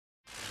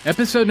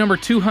Episode number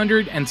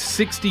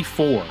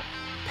 264,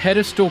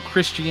 Pedestal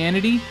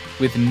Christianity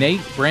with Nate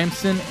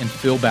Bramsen and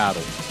Phil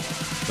Bowdle.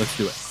 Let's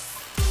do it.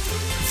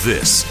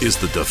 This is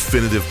the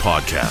definitive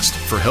podcast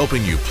for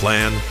helping you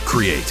plan,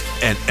 create,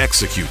 and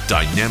execute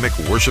dynamic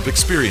worship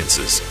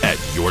experiences at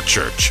your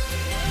church.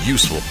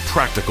 Useful,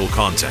 practical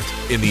content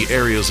in the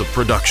areas of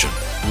production,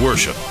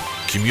 worship,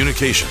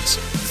 communications,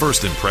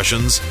 first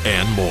impressions,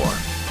 and more.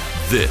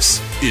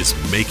 This is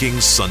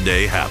Making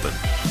Sunday Happen.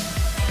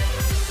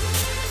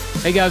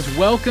 Hey guys,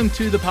 welcome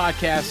to the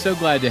podcast. So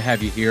glad to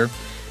have you here.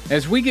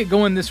 As we get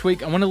going this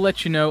week, I want to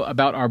let you know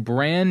about our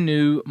brand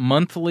new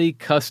monthly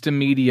custom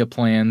media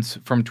plans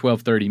from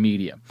 1230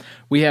 Media.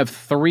 We have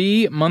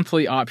 3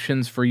 monthly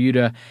options for you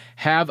to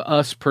have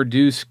us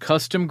produce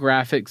custom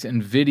graphics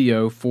and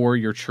video for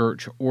your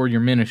church or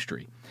your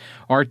ministry.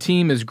 Our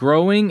team is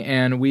growing,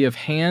 and we have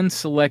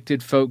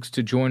hand-selected folks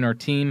to join our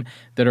team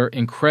that are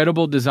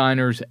incredible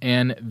designers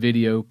and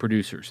video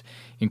producers.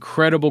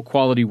 Incredible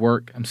quality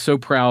work. I'm so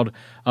proud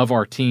of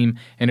our team.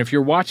 And if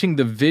you're watching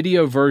the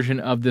video version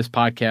of this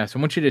podcast, I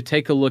want you to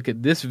take a look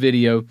at this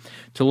video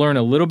to learn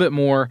a little bit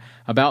more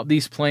about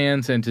these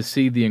plans and to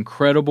see the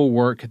incredible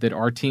work that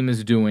our team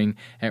is doing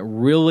at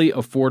really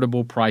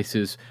affordable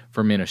prices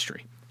for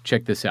ministry.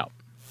 Check this out.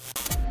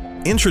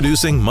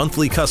 Introducing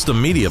monthly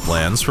custom media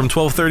plans from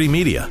 1230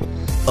 Media.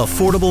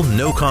 Affordable,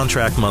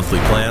 no-contract monthly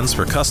plans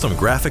for custom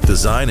graphic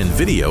design and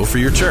video for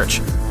your church.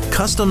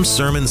 Custom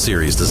sermon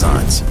series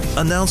designs,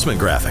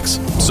 announcement graphics,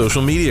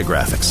 social media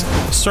graphics,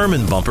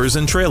 sermon bumpers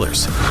and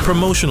trailers,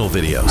 promotional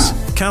videos,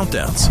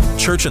 countdowns,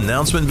 church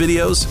announcement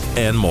videos,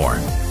 and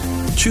more.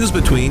 Choose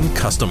between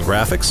custom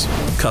graphics,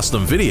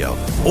 custom video,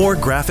 or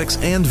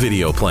graphics and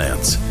video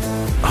plans.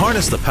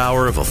 Harness the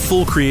power of a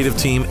full creative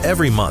team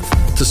every month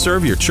to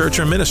serve your church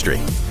or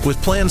ministry,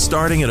 with plans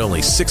starting at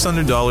only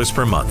 $600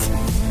 per month.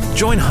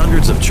 Join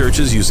hundreds of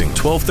churches using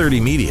 1230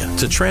 Media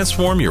to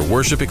transform your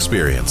worship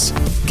experience.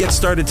 Get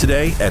started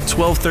today at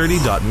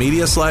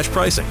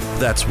 1230.media/pricing.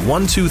 That's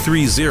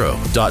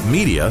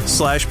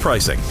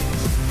 1230.media/pricing.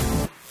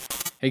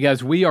 Hey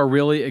guys, we are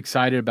really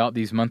excited about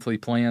these monthly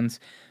plans.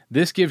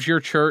 This gives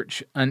your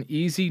church an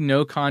easy,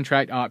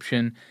 no-contract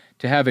option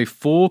to have a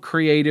full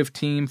creative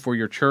team for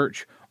your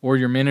church or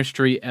your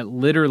ministry at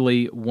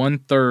literally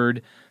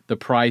 1/3 the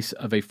price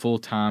of a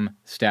full-time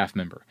staff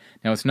member.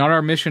 Now, it's not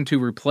our mission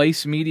to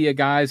replace media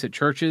guys at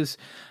churches.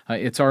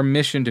 It's our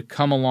mission to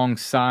come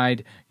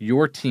alongside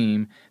your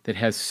team that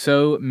has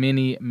so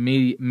many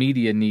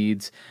media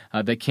needs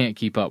that can't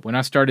keep up. When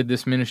I started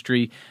this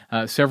ministry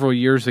several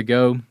years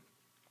ago,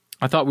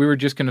 I thought we were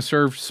just going to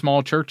serve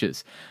small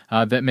churches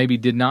that maybe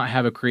did not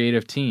have a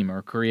creative team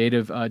or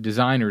creative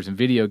designers and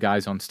video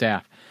guys on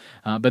staff.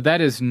 But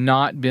that has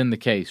not been the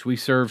case. We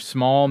serve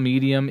small,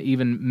 medium,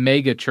 even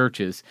mega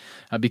churches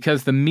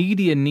because the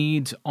media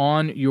needs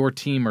on your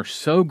team are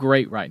so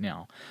great right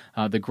now.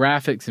 The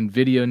graphics and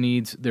video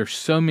needs, there's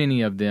so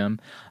many of them,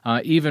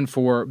 even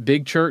for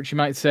big church, you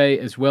might say,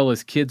 as well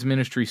as kids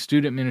ministry,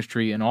 student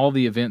ministry, and all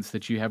the events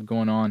that you have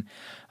going on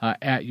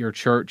at your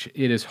church.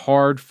 It is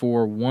hard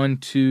for 1,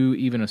 2,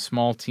 even a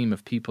small team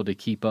of people to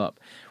keep up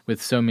with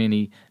so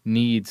many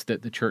needs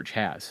that the church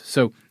has.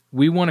 So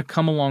we want to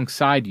come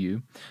alongside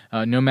you,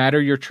 no matter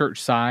your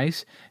church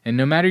size and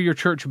no matter your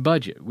church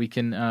budget. We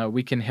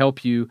can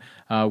help you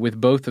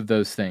with both of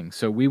those things.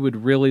 So we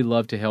would really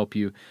love to help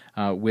you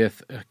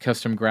with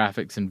custom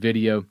graphics and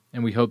video,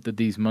 and we hope that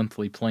these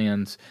monthly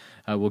plans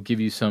will give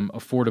you some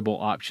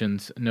affordable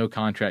options, no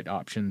contract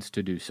options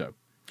to do so.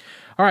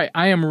 All right,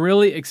 I am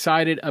really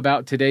excited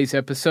about today's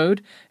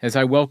episode as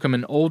I welcome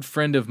an old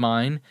friend of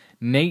mine.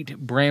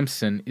 Nate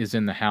Bramsen is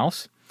in the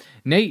house.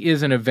 Nate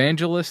is an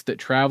evangelist that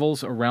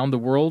travels around the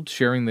world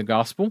sharing the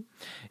gospel.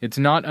 It's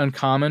not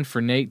uncommon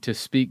for Nate to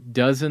speak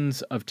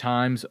dozens of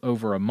times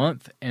over a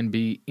month and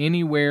be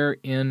anywhere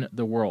in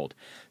the world.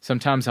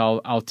 Sometimes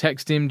I'll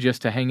text him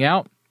just to hang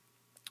out,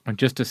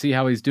 just to see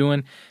how he's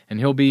doing, and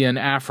he'll be in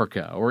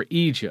Africa or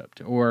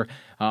Egypt or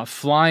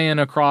flying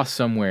across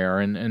somewhere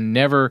and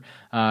never,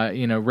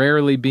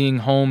 rarely being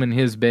home in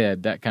his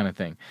bed, that kind of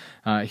thing.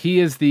 He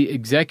is the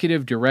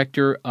executive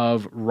director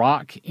of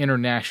Rock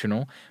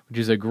International, which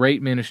is a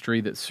great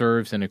ministry that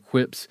serves and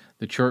equips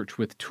the church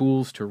with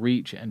tools to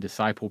reach and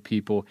disciple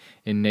people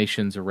in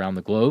nations around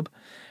the globe.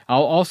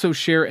 I'll also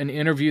share an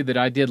interview that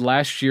I did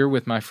last year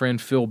with my friend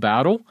Phil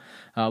Bowdle.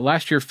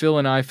 Last year, Phil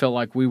and I felt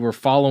like we were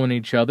following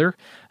each other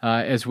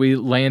as we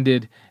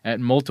landed at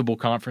multiple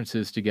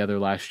conferences together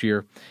last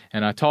year.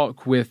 And I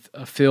talked with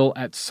Phil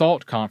at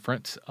SALT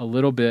Conference a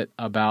little bit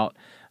about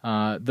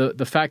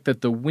the fact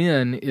that the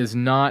win is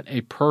not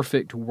a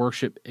perfect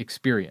worship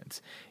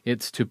experience.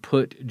 It's to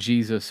put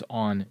Jesus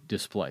on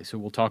display. So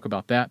we'll talk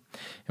about that.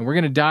 And we're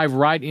going to dive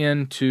right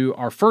into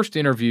our first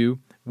interview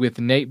with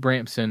Nate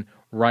Bramsen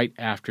right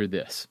after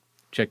this.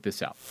 Check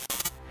this out.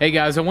 Hey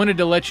guys, I wanted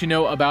to let you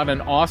know about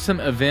an awesome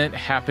event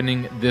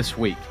happening this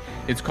week.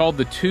 It's called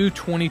the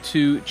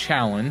 222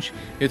 Challenge.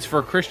 It's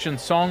for Christian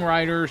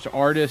songwriters,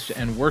 artists,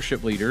 and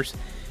worship leaders.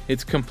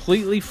 It's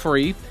completely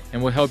free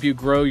and will help you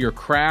grow your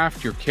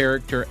craft, your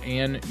character,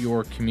 and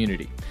your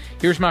community.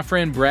 Here's my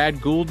friend Brad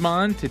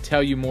Gouldman to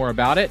tell you more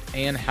about it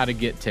and how to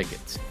get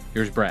tickets.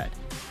 Here's Brad.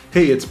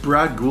 Hey, it's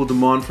Brad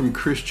Gouldman from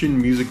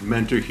Christian Music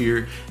Mentor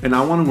here, and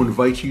I want to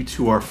invite you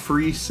to our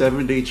free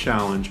 7-day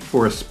challenge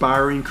for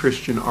aspiring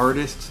Christian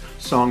artists,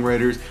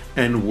 songwriters,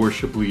 and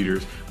worship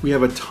leaders. We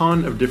have a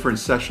ton of different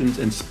sessions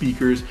and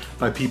speakers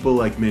by people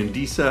like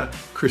Mandisa,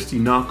 Christy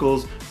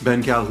Knuckles,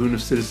 Ben Calhoun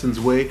of Citizens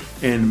Way,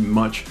 and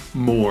much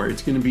more.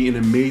 It's going to be an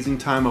amazing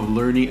time of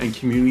learning and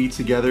community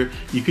together.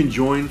 You can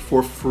join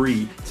for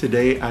free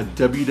today at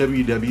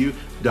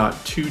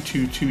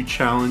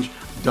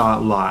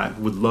www.222challenge.live.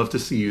 Would love to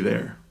see you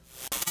there.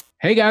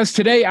 Hey guys,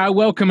 today I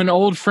welcome an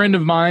old friend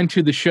of mine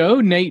to the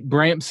show. Nate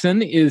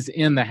Bramsen is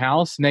in the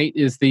house. Nate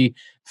is the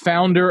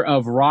founder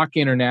of Rock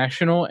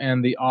International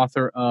and the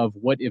author of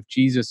What If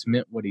Jesus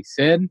Meant What He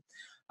Said.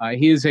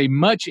 He is a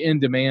much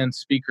in-demand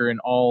speaker in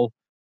all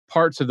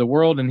parts of the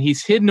world, and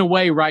he's hidden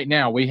away right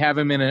now. We have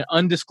him in an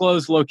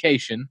undisclosed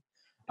location.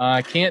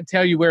 I can't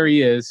tell you where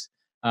he is,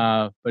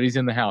 but he's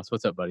in the house.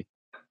 What's up, buddy?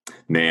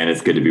 Man,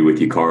 it's good to be with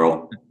you,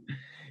 Carl.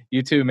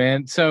 You too,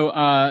 man.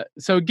 So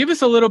give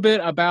us a little bit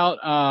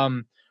about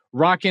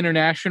Rock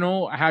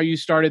International, how you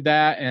started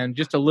that, and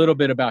just a little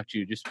bit about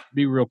you. Just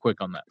be real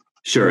quick on that.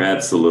 Sure,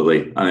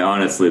 absolutely. I mean,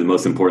 honestly, the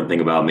most important thing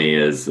about me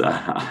is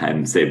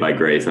I'm saved by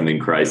grace. I'm in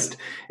Christ,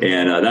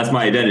 and that's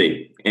my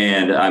identity.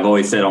 And I've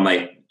always said on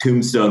my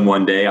tombstone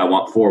one day, I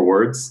want 4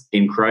 words: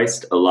 in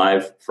Christ,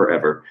 alive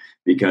forever,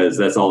 because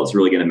that's all that's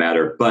really going to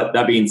matter. But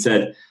that being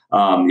said,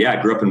 I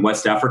grew up in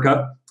West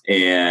Africa.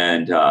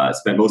 And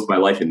spent most of my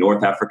life in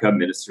North Africa,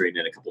 ministering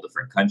in a couple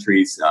different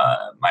countries.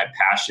 My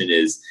passion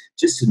is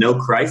just to know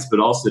Christ, but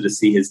also to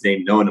see his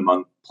name known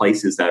among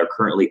places that are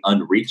currently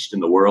unreached in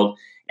the world,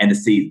 and to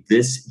see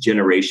this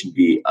generation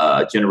be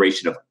a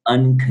generation of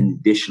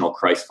unconditional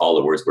Christ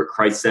followers, where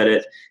Christ said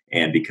it,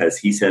 and because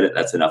he said it,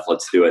 that's enough.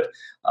 Let's do it.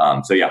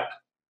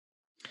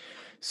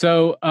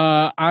 So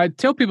I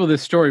tell people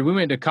this story. We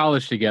went to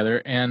college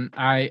together, and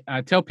I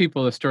tell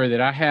people the story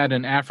that I had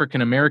an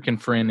African-American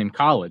friend in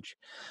college.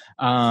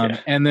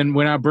 And then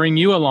when I bring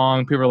you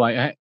along, people are like,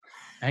 hey,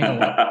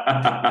 hang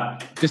on,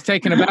 just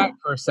taken aback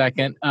for a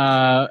second.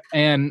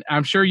 And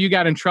I'm sure you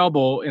got in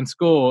trouble in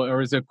school, or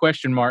was a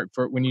question mark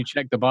for when you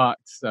checked the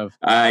box of.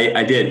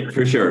 I did,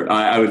 for sure.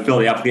 I would fill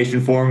the application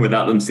form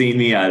without them seeing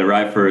me. I'd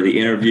arrive for the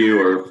interview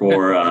or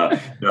for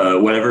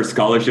whatever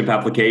scholarship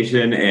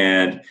application,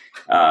 and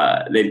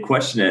they'd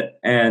question it.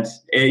 And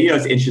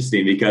it's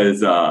interesting because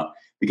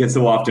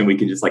so often we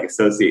can just like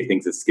associate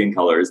things as skin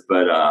colors,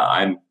 but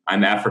I'm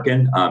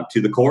African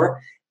to the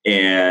core.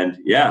 And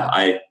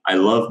I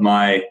love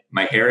my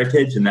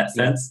heritage in that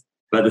sense.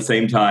 But at the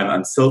same time,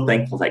 I'm so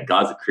thankful that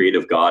God's a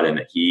creative God and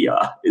that he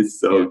is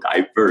so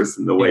diverse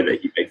in the way that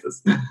he makes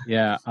us.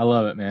 Yeah, I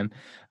love it, man.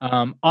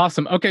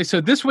 Awesome. Okay,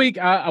 so this week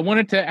I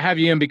wanted to have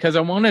you in because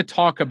I want to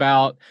talk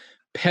about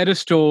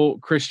pedestal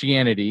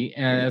Christianity.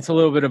 And it's a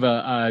little bit of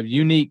a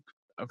unique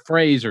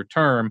phrase or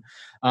term.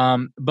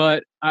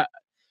 But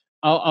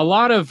a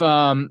lot of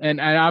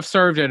and I've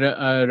served at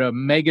a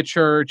mega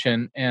church,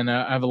 and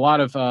I have a lot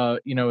of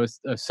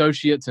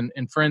associates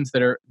and friends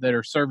that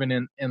are serving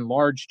in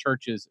large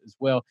churches as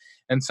well.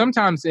 And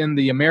sometimes in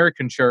the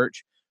American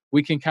church,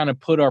 we can kind of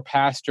put our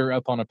pastor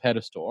up on a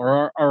pedestal,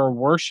 or our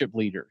worship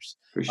leaders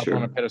up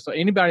on a pedestal.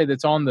 Anybody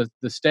that's on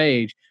the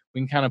stage,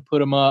 we can kind of put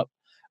them up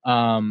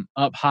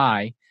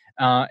high.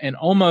 And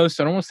almost,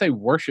 I don't want to say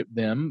worship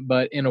them,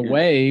 but in a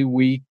way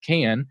we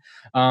can.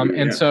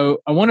 And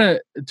so I want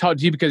to talk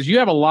to you because you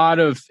have a lot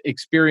of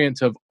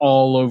experience of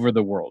all over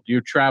the world.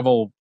 You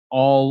travel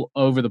all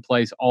over the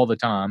place all the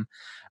time.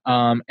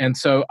 And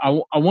so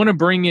I want to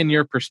bring in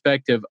your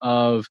perspective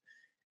of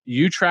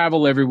you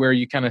travel everywhere.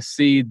 You kind of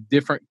see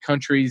different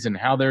countries and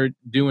how they're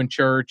doing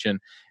church. And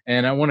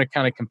I want to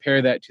kind of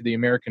compare that to the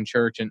American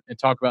church and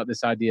talk about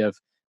this idea of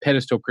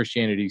pedestal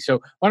Christianity.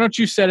 So why don't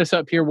you set us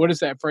up here? What does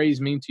that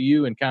phrase mean to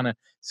you, and kind of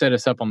set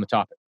us up on the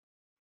topic?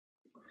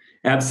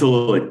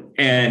 Absolutely.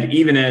 And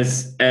even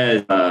as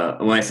when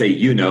I say,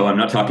 I'm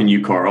not talking to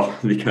you, Carl,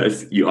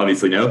 because you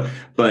obviously know,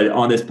 but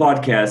on this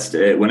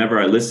podcast,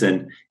 whenever I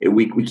listen,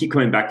 we keep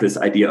coming back to this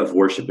idea of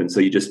worship. And so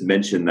you just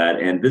mentioned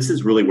that, and this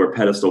is really where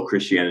pedestal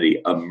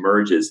Christianity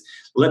emerges.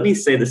 Let me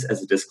say this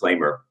as a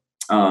disclaimer.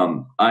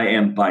 I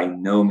am by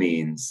no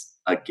means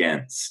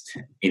against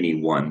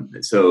anyone.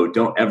 So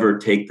don't ever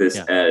take this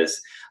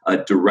as a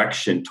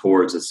direction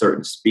towards a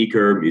certain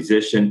speaker,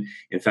 musician.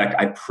 In fact,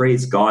 I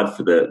praise God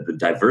for the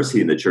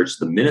diversity in the church,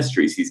 the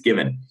ministries he's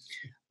given.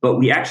 But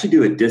we actually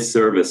do a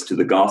disservice to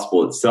the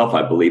gospel itself,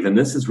 I believe. And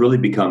this has really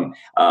become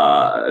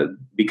a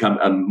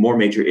more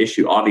major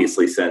issue,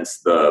 obviously, since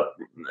the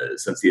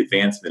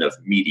advancement of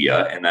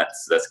media. And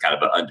that's kind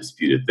of an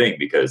undisputed thing,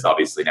 because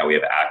obviously now we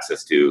have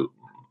access to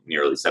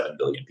nearly 7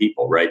 billion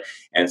people, right?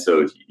 And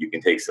so you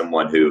can take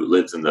someone who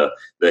lives in the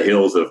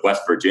hills of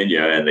West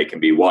Virginia and they can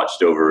be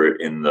watched over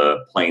in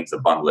the plains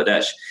of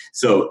Bangladesh.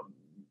 So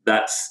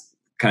that's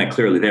kind of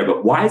clearly there.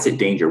 But why is it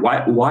danger?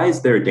 Why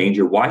is there a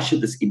danger? Why should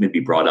this even be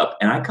brought up?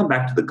 And I come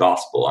back to the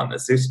gospel on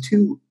this. There's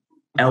two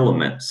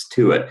elements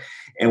to it.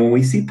 And when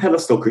we see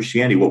pedestal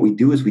Christianity, what we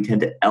do is we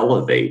tend to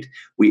elevate.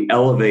 We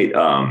elevate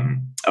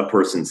a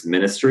person's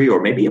ministry,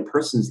 or maybe a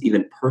person's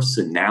even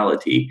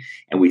personality.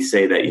 And we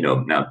say that,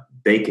 now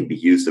they can be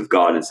used of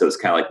God. And so it's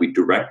kind of like we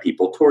direct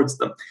people towards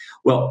them.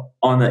 Well,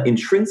 on the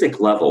intrinsic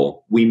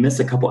level, we miss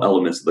a couple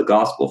elements of the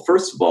gospel.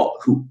 First of all,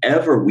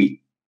 whoever we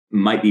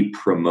might be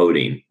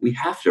promoting, we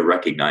have to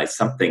recognize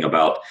something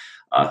about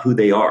who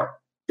they are.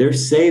 They're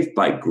saved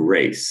by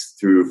grace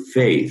through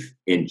faith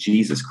in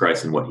Jesus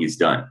Christ and what he's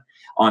done.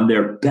 On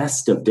their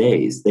best of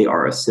days, they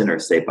are a sinner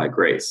saved by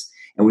grace.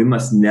 And we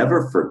must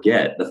never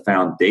forget the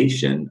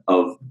foundation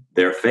of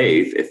their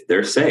faith if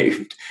they're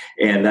saved,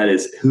 and that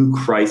is who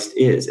Christ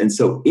is. And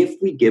so if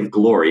we give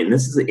glory, and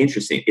this is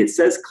interesting, it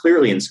says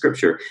clearly in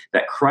Scripture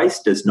that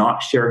Christ does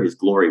not share his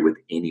glory with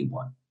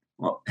anyone.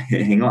 Well,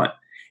 hang on.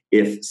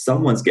 If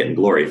someone's getting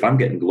glory, if I'm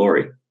getting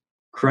glory,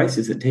 Christ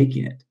isn't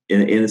taking it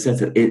in the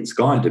sense that it's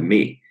gone to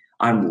me.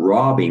 I'm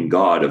robbing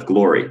God of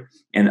glory.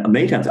 And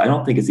many times I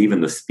don't think it's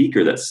even the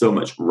speaker that's so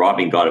much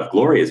robbing God of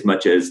glory as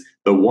much as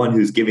the one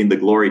who's giving the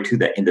glory to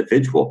that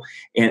individual.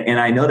 And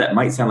I know that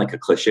might sound like a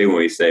cliche when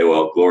we say,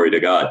 well, glory to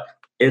God,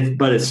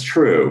 but it's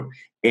true.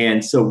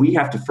 And so we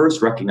have to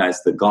first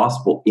recognize the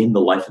gospel in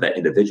the life of that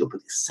individual.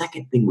 But the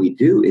second thing we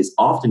do is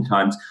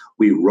oftentimes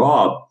we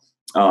rob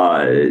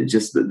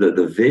just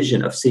the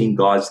vision of seeing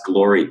God's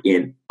glory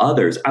in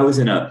others. I was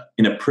in a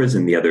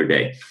prison the other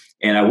day,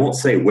 and I won't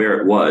say where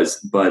it was,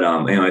 but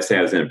I say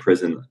I was in a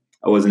prison.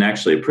 I wasn't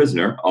actually a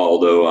prisoner,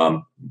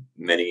 although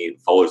many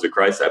followers of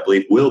Christ, I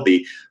believe, will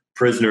be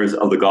prisoners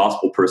of the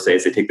gospel per se,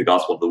 as they take the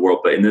gospel to the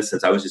world. But in this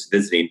sense, I was just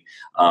visiting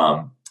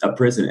a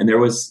prison, and there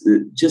was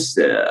just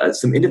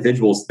some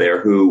individuals there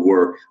who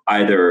were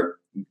either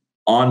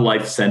on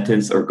life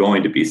sentence or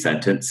going to be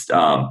sentenced.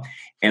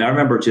 And I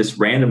remember just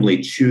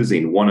randomly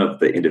choosing one of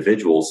the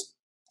individuals.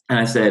 And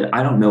I said,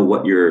 I don't know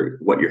what you're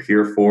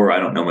here for. I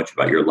don't know much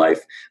about your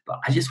life, but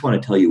I just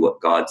want to tell you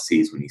what God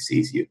sees when he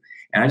sees you.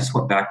 And I just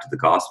went back to the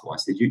gospel. I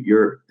said,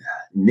 you're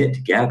knit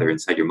together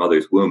inside your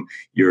mother's womb.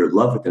 You're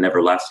loved with an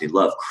everlasting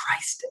love.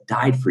 Christ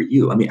died for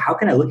you. I mean, how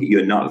can I look at you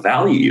and not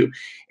value you?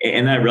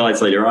 And then I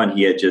realized later on,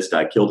 he had just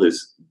killed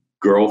his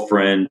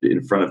girlfriend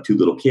in front of two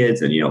little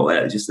kids. And,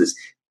 just this.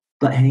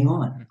 But hang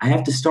on, I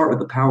have to start with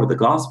the power of the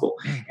gospel.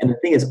 And the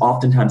thing is,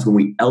 oftentimes when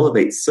we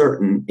elevate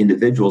certain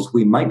individuals,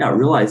 we might not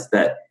realize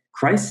that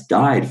Christ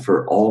died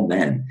for all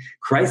men.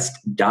 Christ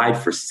died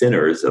for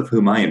sinners, of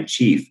whom I am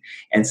chief.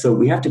 And so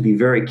we have to be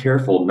very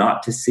careful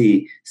not to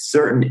see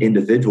certain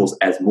individuals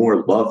as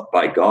more loved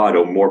by God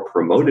or more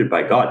promoted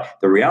by God.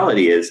 The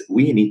reality is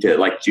we need to,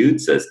 like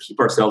Jude says, keep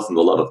ourselves in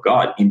the love of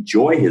God,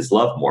 enjoy his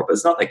love more. But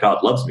it's not that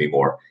God loves me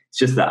more. It's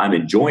just that I'm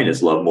enjoying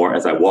his love more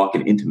as I walk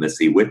in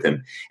intimacy with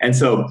him. And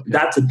so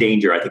that's a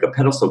danger, I think, of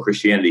pedestal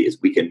Christianity, is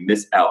we can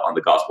miss out on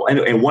the gospel.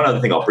 And one other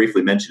thing I'll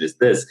briefly mention is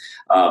this.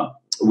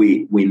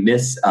 We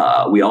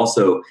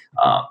also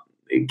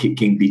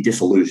can be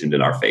disillusioned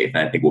in our faith.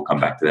 And I think we'll come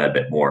back to that a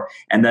bit more.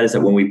 And that is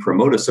that when we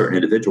promote a certain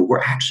individual,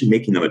 we're actually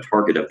making them a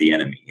target of the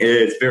enemy.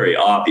 It's very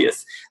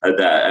obvious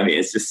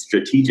it's just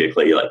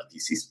strategically, like if you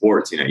see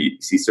sports, you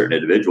see certain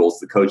individuals,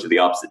 the coach of the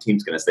opposite team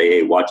is going to say,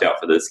 hey, watch out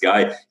for this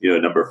guy,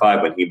 number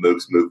 5, when he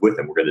moves, move with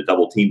him. We're going to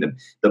double team them.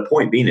 The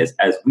point being is,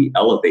 as we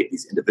elevate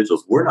these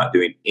individuals, we're not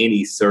doing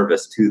any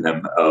service to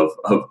them of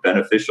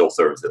beneficial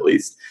service, at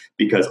least,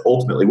 because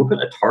ultimately we're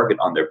putting a target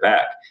on their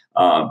back.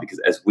 Because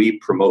as we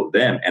promote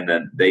them and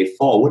then they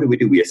fall, what do?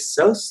 We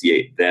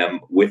associate them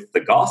with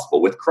the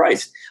gospel, with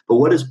Christ. But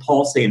what does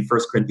Paul say in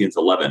 1 Corinthians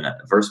 11,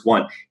 verse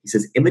 1? He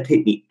says,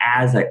 imitate me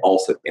as I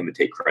also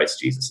imitate Christ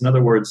Jesus. In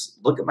other words,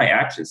 look at my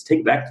actions.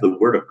 Take back to the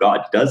word of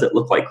God. Does it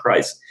look like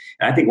Christ?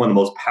 And I think one of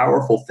the most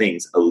powerful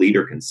things a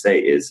leader can say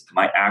is,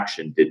 my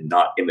action did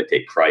not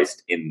imitate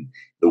Christ in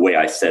the way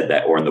I said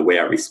that or in the way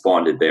I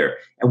responded there.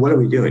 And what are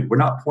we doing? We're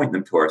not pointing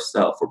them to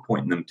ourselves. We're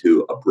pointing them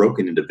to a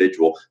broken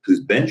individual who's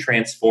been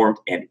transformed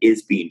and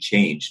is being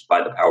changed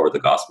by the power of the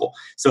gospel.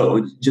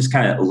 So just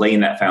kind of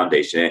laying that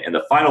foundation. And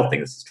the final thing,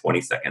 this is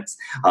 20 seconds,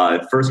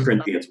 1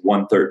 Corinthians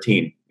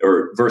 1:13,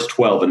 or verse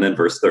 12 and then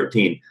verse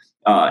 13,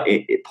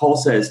 Paul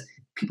says,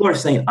 people are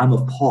saying, I'm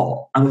of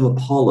Paul, I'm of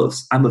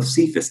Apollos, I'm of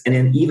Cephas, and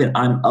then even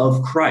I'm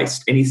of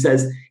Christ. And he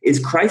says, is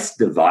Christ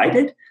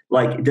divided?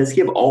 Like, does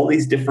he have all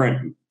these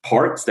different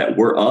parts that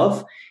we're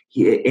of?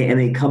 And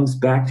it comes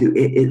back to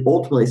it.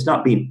 Ultimately, it's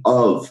not being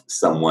of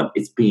someone,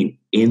 it's being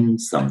in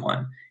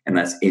someone. And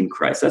that's in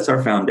Christ. That's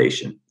our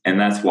foundation. And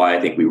that's why I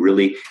think we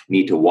really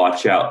need to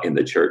watch out in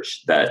the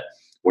church that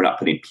we're not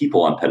putting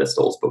people on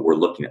pedestals, but we're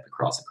looking at the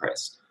cross of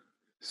Christ.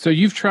 So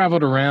you've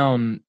traveled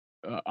around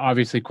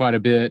obviously quite a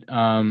bit.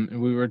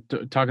 We were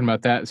talking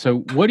about that. So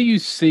what do you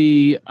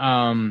see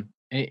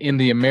in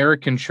the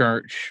American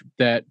church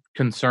that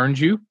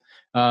concerns you?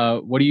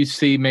 What do you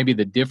see maybe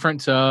the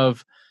difference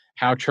of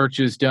how church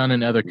is done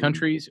in other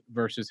countries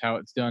versus how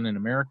it's done in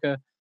America?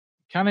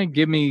 Kind of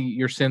give me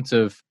your sense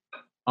of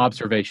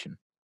observation.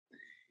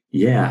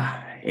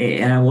 Yeah.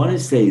 And I want to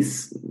say,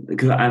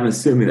 because I'm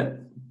assuming that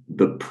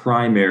the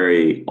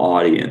primary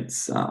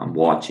audience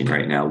watching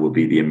right now will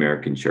be the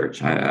American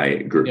church. I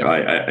agree. Yep.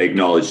 I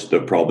acknowledge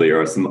there probably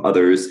are some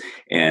others,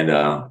 and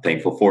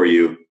thankful for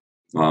you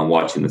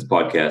watching this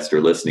podcast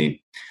or listening.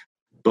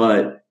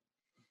 But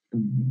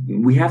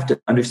we have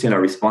to understand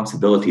our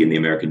responsibility in the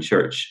American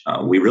church.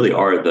 We really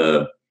are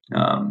the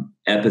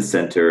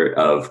epicenter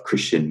of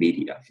Christian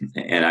media.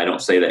 And I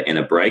don't say that in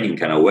a bragging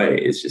kind of way.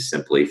 It's just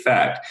simply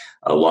fact.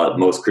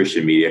 Most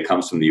Christian media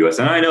comes from the U.S.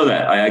 And I know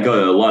that. I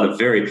go to a lot of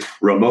very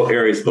remote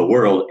areas of the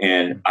world,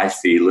 and I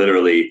see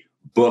literally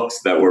books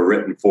that were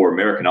written for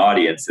American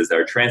audiences that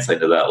are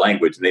translated to that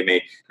language. And they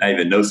may not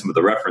even know some of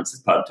the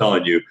references, but I'm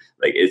telling you,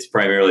 like, it's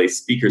primarily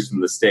speakers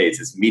from the States,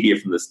 it's media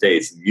from the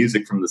States,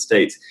 music from the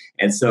States.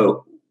 And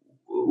so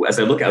as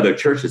I look at other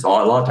churches, a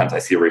lot of times I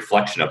see a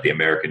reflection of the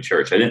American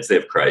church. I didn't say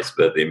of Christ,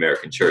 but the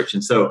American church.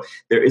 And so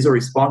there is a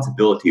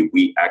responsibility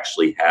we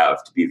actually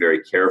have to be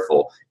very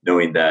careful,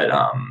 knowing that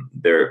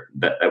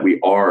that we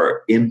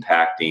are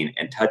impacting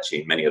and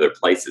touching many other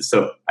places.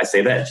 So I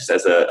say that just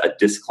as a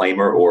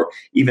disclaimer, or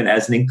even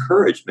as an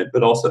encouragement,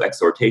 but also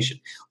exhortation.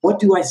 What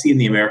do I see in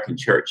the American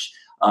church?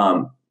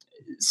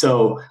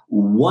 So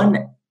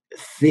one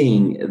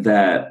thing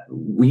that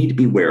we need to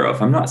be aware of.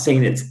 I'm not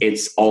saying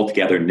it's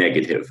altogether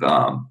negative,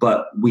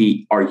 but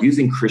we are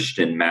using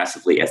Christian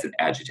massively as an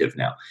adjective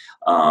now.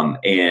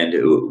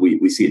 And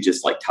we see it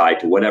just like tied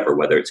to whatever,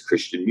 whether it's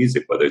Christian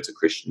music, whether it's a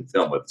Christian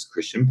film, whether it's a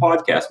Christian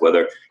podcast,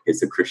 whether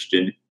it's a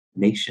Christian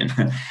nation.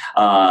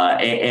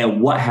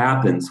 And what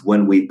happens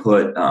when we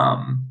put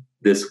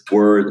this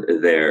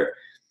word there?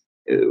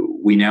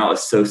 We now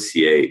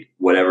associate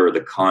whatever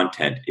the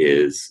content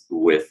is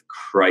with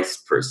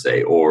Christ per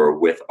se, or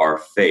with our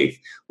faith,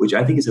 which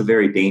I think is a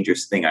very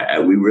dangerous thing.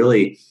 We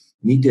really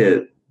need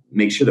to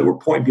make sure that we're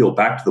pointing people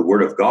back to the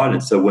Word of God.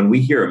 And so when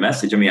we hear a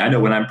message, I know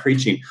when I'm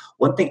preaching,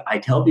 one thing I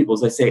tell people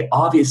is I say,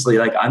 obviously,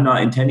 like, I'm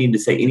not intending to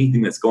say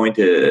anything that's going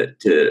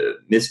to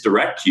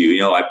misdirect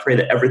you. I pray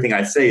that everything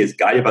I say is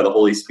guided by the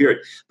Holy Spirit,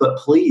 but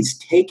please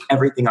take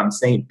everything I'm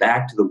saying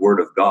back to the Word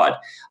of God.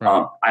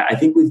 Right. I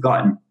think we've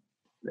gotten,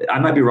 I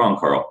might be wrong,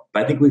 Carl,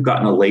 but I think we've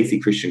gotten a lazy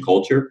Christian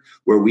culture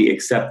where we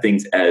accept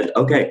things as,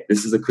 okay,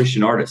 this is a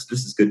Christian artist,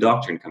 this is good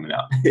doctrine coming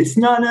out. It's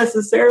not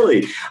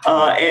necessarily.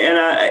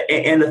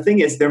 And the thing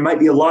is, there might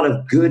be a lot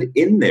of good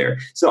in there.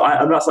 So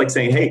I'm not like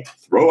saying, hey,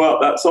 throw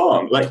out that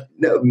song. Like,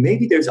 no,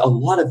 maybe there's a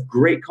lot of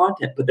great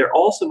content, but there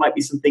also might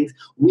be some things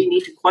we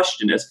need to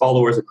question as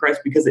followers of Christ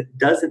because it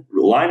doesn't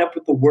line up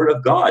with the Word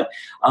of God.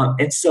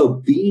 And so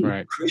being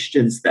right.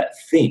 Christians that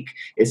think,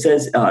 it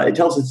says, it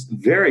tells us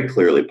very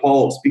clearly,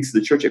 Paul speaks to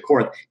the church at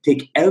Corinth,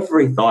 take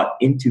every thought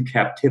into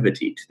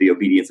captivity to the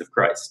obedience of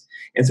Christ.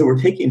 And so we're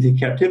taking into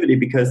captivity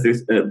because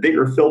there's a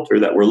bigger filter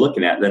that we're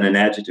looking at than an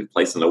adjective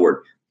placed on the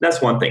word.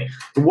 That's one thing.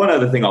 One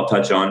other thing I'll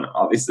touch on,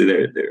 obviously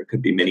there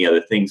could be many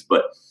other things,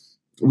 but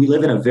we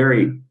live in a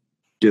very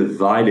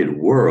divided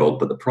world,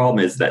 but the problem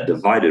is that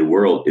divided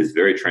world is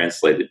very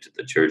translated to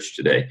the church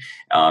today.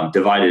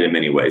 Divided in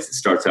many ways. It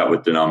starts out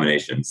with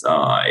denominations.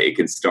 It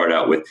can start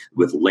out with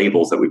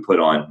labels that we put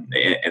on,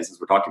 and since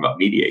we're talking about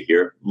media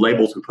here,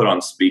 labels we put on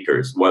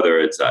speakers, whether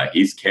it's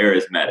he's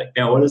charismatic.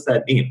 Now, what does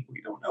that mean? We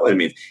don't know what it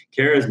means.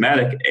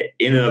 Charismatic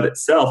in and of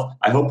itself,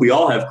 I hope we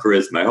all have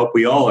charisma. I hope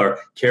we all are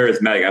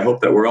charismatic. I hope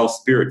that we're all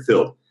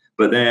spirit-filled.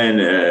 But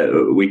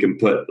then we can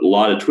put a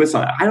lot of twists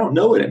on it. I don't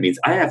know what it means.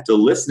 I have to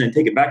listen and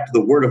take it back to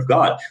the Word of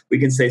God. We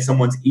can say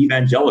someone's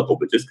evangelical,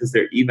 but just because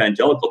they're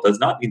evangelical does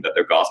not mean that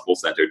they're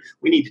gospel-centered.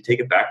 We need to take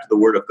it back to the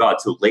Word of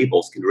God so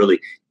labels can really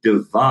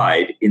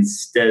divide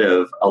instead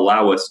of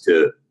allow us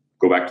to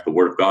go back to the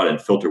Word of God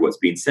and filter what's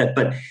being said.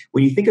 But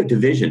when you think of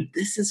division,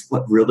 this is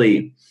what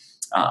really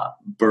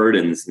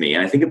burdens me.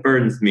 And I think it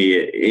burdens me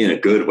in a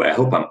good way. I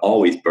hope I'm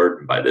always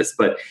burdened by this.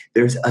 But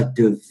there's a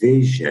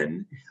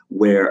division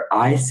where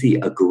I see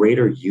a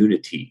greater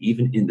unity,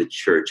 even in the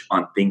church,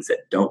 on things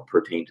that don't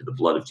pertain to the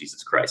blood of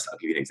Jesus Christ. I'll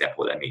give you an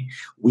example of what I mean.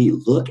 We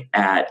look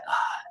at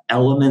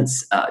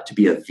elements to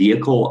be a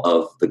vehicle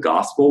of the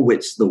gospel,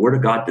 which the Word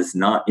of God does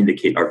not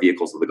indicate are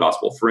vehicles of the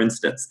gospel. For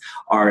instance,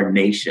 our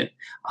nation.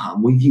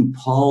 We view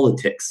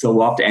politics so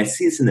often. I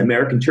see this in the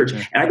American church.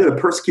 And I go to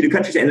persecuted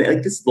countries, and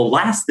like this is the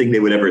last thing they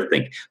would ever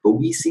think. But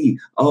we see,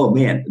 oh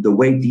man, the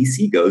way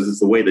DC goes is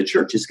the way the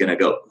church is going to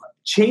go.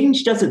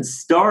 Change doesn't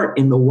start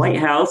in the White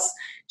House.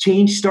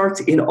 Change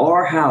starts in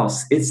our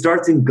house. It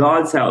starts in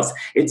God's house.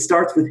 It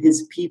starts with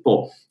His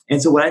people.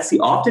 And so what I see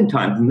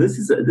oftentimes, and this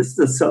is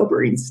a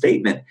sobering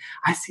statement,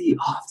 I see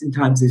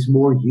oftentimes there's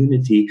more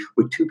unity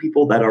with two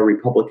people that are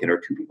Republican or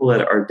two people that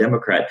are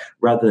Democrat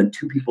rather than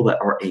two people that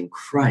are in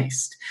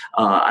Christ.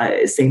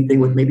 Same thing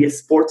with maybe a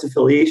sports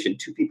affiliation,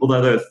 two people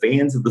that are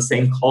fans of the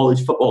same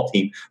college football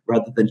team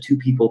rather than two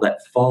people that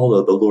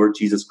follow the Lord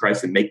Jesus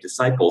Christ and make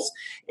disciples.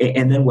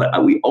 And then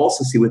what we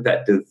also see with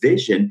that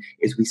division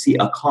is we see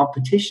a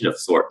competition of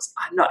sorts.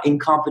 I'm not in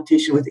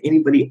competition with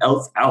anybody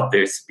else out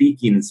there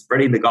speaking and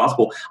spreading the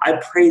gospel. I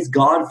praise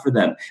God for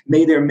them.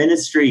 May their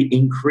ministry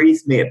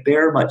increase. May it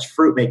bear much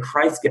fruit. May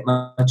Christ get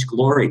much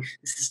glory.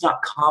 This is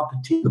not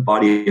competition, the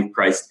body of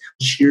Christ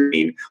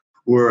cheering.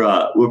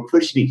 We're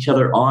pushing each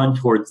other on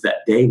towards that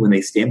day when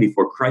they stand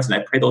before Christ.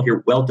 And I pray they'll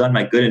hear, well done,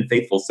 my good and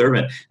faithful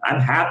servant. I'm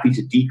happy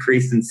to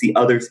decrease and see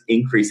others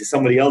increase. If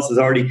somebody else has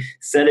already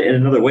said it in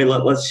another way,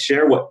 let's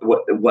share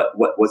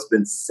what's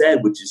been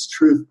said, which is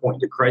truth, pointing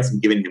to Christ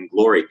and giving him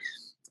glory.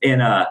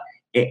 And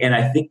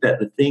I think that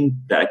the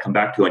thing that I come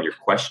back to on your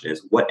question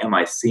is, what am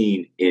I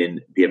seeing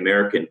in the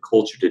American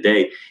culture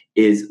today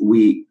is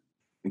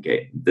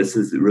this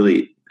is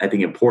really, I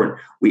think, important.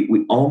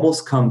 We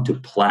almost come to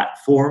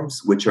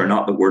platforms which are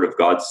not the word of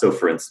God. So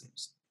for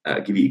instance, I'll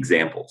give you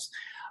examples.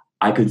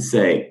 I could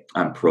say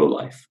I'm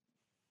pro-life.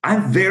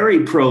 I'm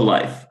very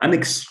pro-life. I'm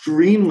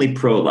extremely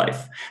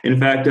pro-life. In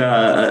fact,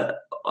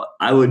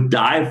 I would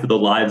die for the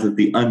lives of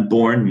the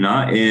unborn,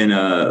 not in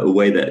a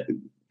way that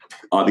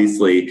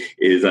obviously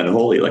is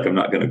unholy. Like, I'm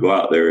not going to go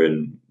out there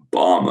and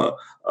bomb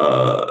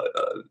a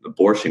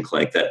abortion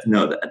clinic.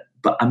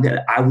 But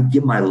I would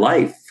give my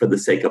life for the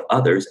sake of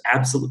others.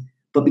 Absolutely.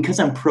 But because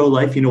I'm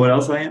pro-life, you know what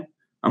else I am?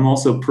 I'm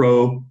also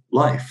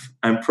pro-life.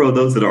 I'm pro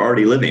those that are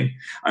already living.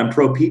 I'm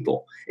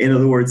pro-people. In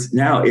other words,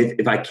 now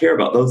if I care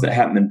about those that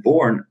haven't been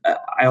born,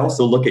 I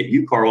also look at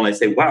you, Carl, and I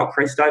say, wow,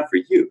 Christ died for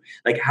you.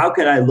 Like, how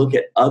can I look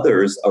at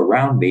others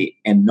around me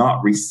and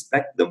not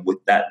respect them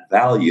with that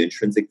value,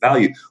 intrinsic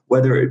value,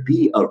 whether it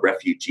be a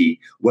refugee,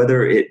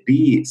 whether it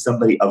be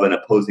somebody of an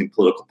opposing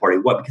political party?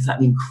 What? Because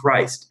I'm in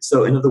Christ.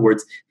 So in other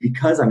words,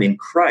 because I'm in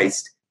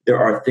Christ, there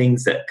are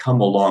things that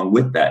come along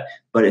with that,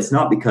 but it's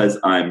not because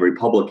I'm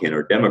Republican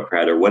or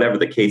Democrat or whatever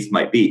the case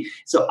might be.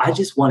 So I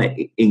just want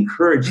to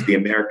encourage the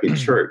American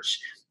church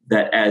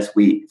that as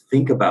we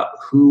think about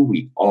who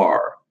we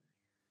are,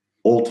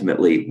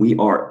 ultimately we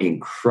are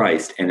in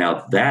Christ. And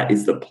now that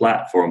is the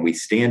platform we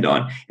stand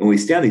on. And when we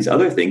stand on these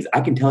other things,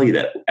 I can tell you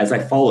that as I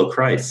follow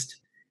Christ,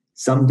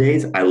 some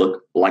days I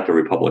look like a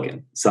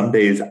Republican. Some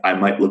days I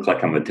might look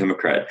like I'm a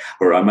Democrat,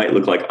 or I might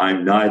look like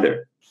I'm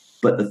neither.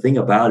 But the thing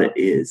about it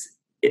is,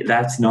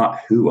 that's not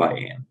who I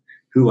am.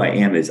 Who I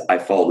am is I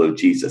follow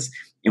Jesus.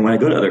 And when I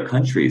go to other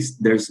countries,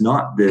 there's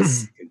not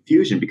this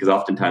confusion, because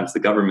oftentimes the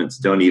governments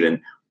don't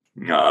even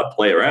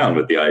play around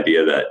with the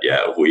idea that,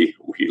 we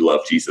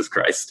love Jesus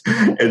Christ.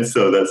 And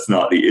so that's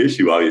not the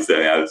issue.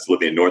 Obviously, I was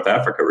living in North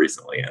Africa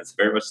recently, and it's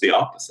very much the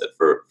opposite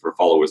for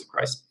followers of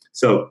Christ.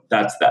 So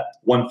that's that.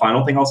 One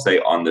final thing I'll say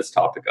on this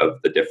topic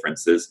of the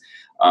differences,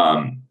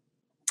 and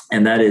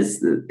that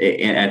is,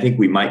 and I think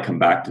we might come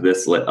back to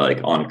this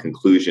like on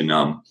conclusion,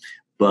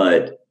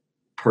 but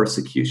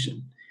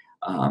persecution.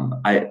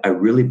 I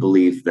really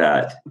believe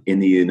that in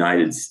the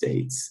United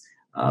States,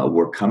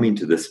 we're coming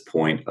to this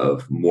point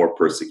of more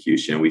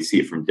persecution. We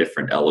see it from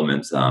different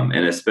elements, and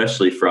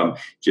especially from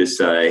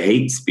just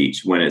hate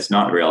speech, when it's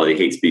not in reality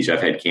hate speech.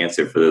 I've had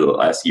cancer for the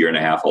last year and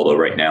a half, although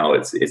right now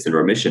it's in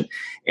remission.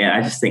 And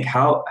I just think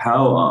how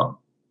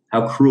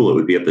cruel it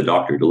would be of the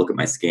doctor to look at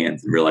my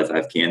scans and realize I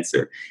have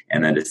cancer,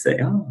 and then to say,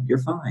 "Oh, you're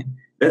fine."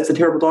 That's a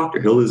terrible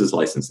doctor. He'll lose his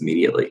license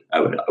immediately,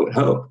 I would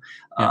hope.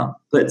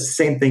 But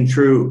same thing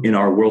true in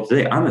our world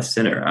today. I'm a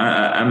sinner.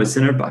 I'm a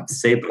sinner, but I'm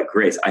saved by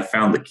grace. I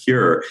found the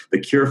cure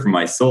for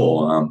my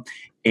soul.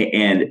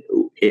 And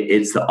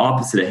it's the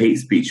opposite of hate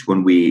speech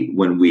when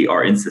we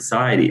are in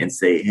society and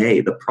say,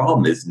 hey, the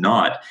problem is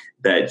not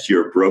that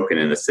you're broken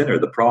and a sinner.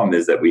 The problem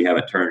is that we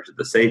haven't turned to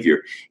the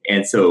Savior.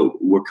 And so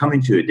we're coming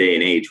to a day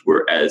and age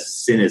where, as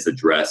sin is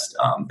addressed,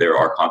 there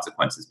are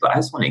consequences. But I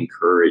just want to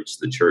encourage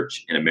the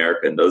church in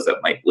America and those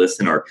that might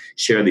listen or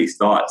share these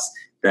thoughts,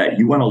 that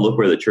you want to look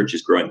where the church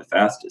is growing the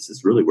fastest.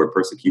 Is really where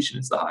persecution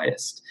is the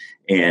highest.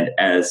 And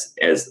as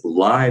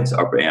lives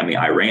are,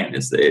 Iran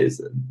is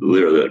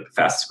literally the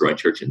fastest growing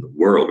church in the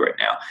world right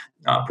now,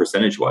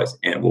 percentage wise.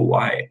 And well,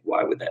 why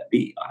would that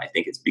be? I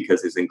think it's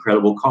because there's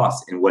incredible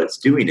costs. And what it's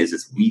doing is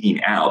it's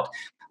weeding out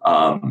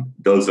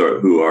those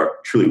who are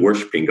truly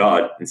worshiping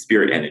God in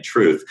spirit and in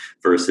truth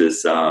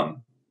versus those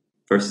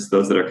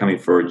that are coming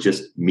for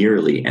just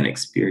merely an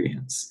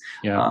experience.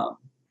 Yeah.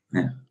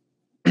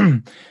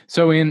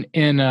 So in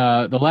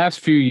the last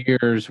few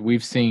years,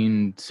 we've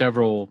seen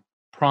several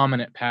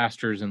prominent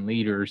pastors and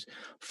leaders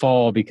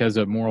fall because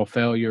of moral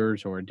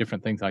failures or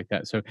different things like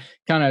that. So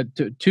kind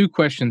of two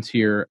questions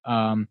here.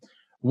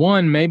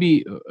 One,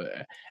 maybe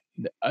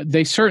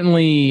they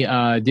certainly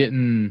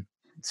didn't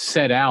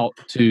set out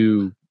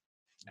to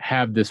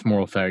have this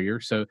moral failure.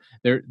 So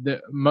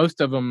most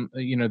of them,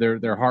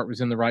 their heart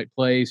was in the right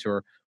place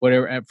or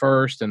whatever at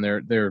first, and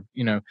they're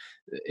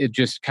it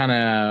just kind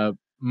of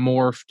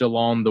morphed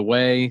along the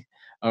way,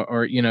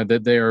 or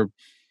that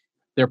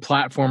their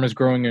platform is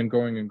growing and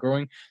growing and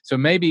growing. So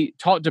maybe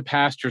talk to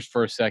pastors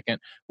for a second.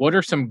 What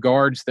are some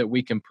guards that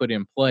we can put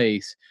in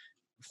place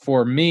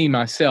for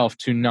myself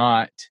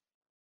to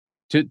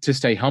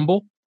stay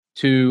humble,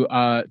 to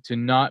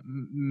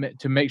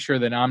make sure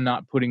that I'm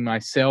not putting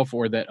myself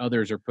or that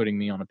others are putting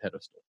me on a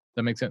pedestal? Does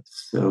that make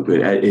sense? So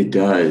good. It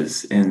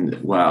does. And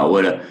wow,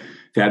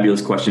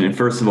 Fabulous question. And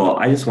first of all,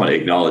 I just want to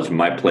acknowledge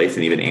my place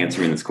in even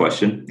answering this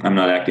question. I'm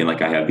not acting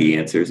like I have the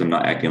answers. I'm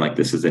not acting like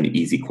this is an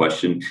easy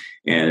question,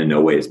 and in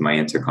no way is my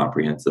answer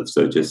comprehensive.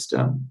 So just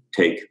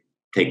take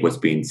what's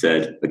being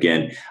said,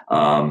 again,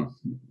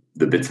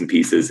 the bits and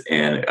pieces,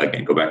 and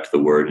again, go back to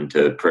the word and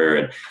to prayer,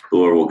 and the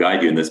Lord will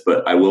guide you in this.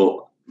 But I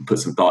will put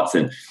some thoughts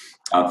in.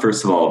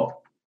 First of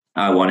all,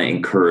 I want to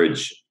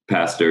encourage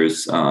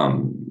pastors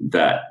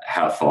that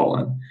have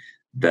fallen,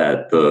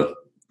 that the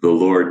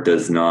Lord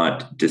does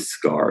not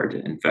discard.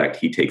 In fact,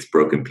 he takes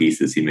broken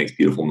pieces. He makes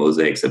beautiful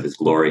mosaics of his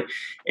glory.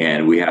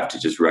 And we have to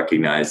just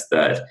recognize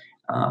that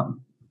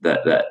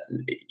that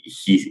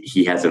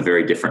he has a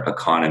very different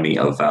economy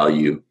of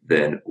value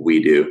than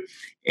we do.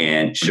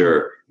 And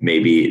sure,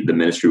 maybe the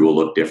ministry will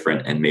look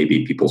different and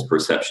maybe people's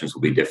perceptions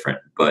will be different,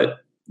 but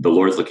the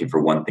Lord's looking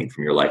for one thing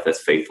from your life.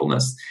 That's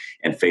faithfulness,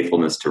 and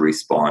faithfulness to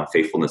respond,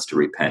 faithfulness to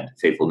repent,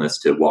 faithfulness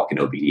to walk in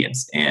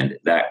obedience. And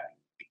that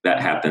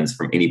happens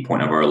from any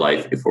point of our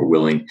life if we're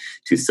willing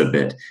to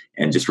submit.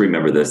 And just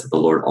remember this, that the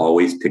Lord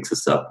always picks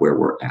us up where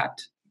we're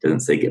at. He doesn't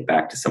say get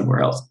back to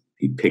somewhere else.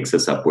 He picks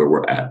us up where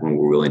we're at when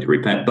we're willing to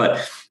repent.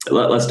 But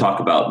let's talk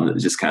about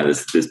just kind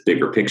of this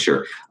bigger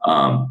picture.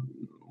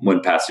 When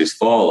pastors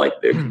fall, like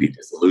there could be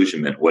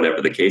disillusionment,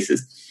 whatever the case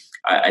is.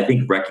 I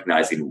think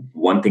recognizing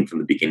one thing from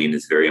the beginning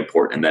is very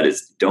important, and that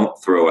is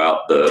don't throw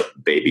out the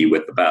baby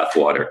with the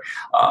bathwater.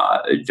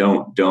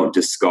 Don't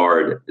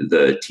discard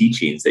the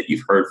teachings that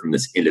you've heard from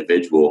this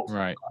individual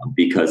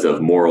because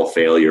of moral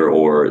failure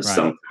or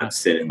some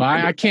sin.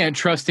 I can't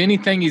trust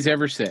anything he's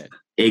ever said.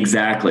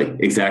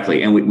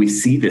 Exactly. And we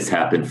see this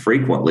happen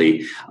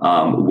frequently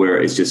where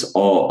it's just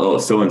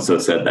so-and-so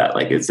said that.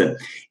 Like it's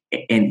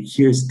and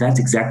that's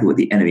exactly what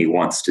the enemy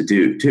wants to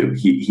do too.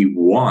 He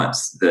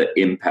wants the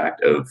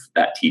impact of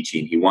that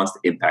teaching. He wants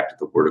the impact of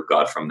the word of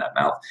God from that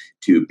mouth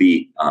to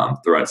be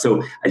thrown.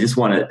 So I just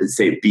want to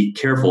say, be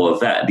careful of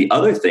that. The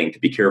other thing to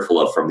be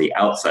careful of from the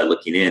outside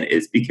looking in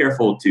is be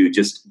careful to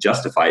just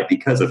justify it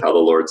because of how the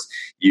Lord's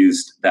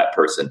used that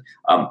person.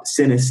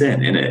 Sin is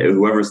sin, and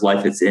whoever's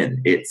life it's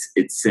in, it's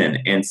sin,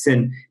 and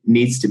sin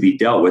needs to be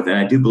dealt with. And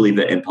I do believe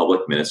that in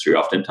public ministry,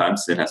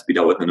 oftentimes sin has to be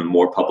dealt with in a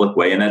more public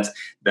way. And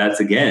that's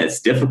again, it's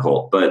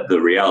difficult, but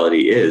the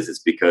reality is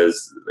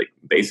because like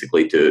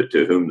basically to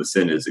whom the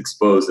sin is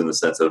exposed in the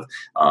sense of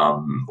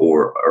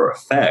or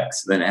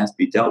affects, then it has to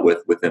be dealt with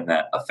within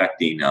that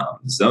affecting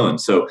zone.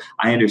 So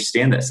I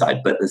understand that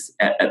side, but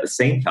at the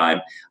same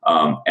time,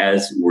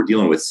 as we're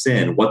dealing with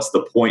sin, what's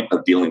the point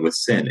of dealing with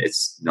sin?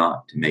 It's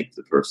not to make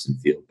the person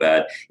feel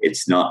bad.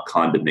 It's not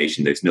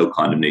condemnation. There's no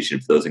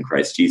condemnation for those in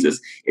Christ Jesus.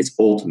 It's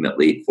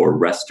ultimately for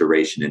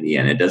restoration in the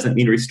end. It doesn't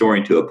mean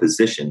restoring to a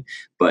position,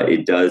 but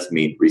it does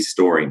mean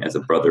restoring as a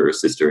brother or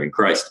sister in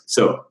Christ.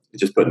 So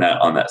just putting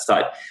that on that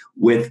side.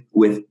 With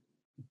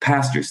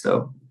pastors,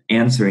 though,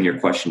 answering your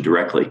question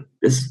directly,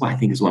 this is what I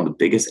think is one of the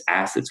biggest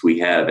assets we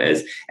have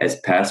as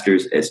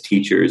pastors, as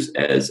teachers,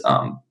 as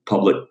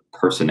public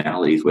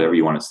personalities, whatever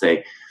you want to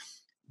say.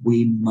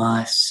 We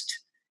must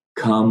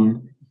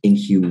come in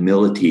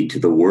humility to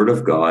the Word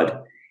of God,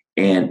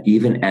 and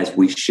even as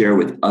we share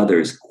with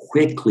others,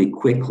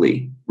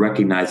 quickly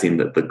recognizing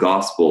that the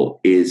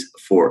gospel is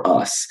for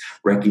us,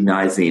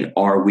 recognizing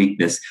our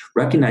weakness,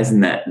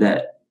 recognizing that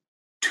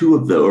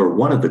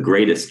one of the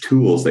greatest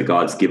tools that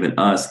God's given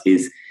us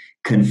is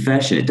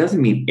confession. It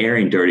doesn't mean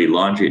airing dirty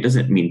laundry. It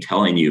doesn't mean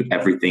telling you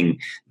everything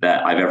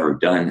that I've ever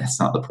done. That's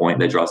not the point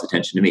that draws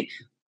attention to me.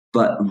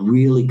 But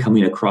really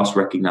coming across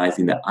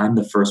recognizing that I'm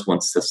the first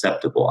one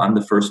susceptible. I'm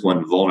the first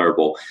one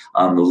vulnerable.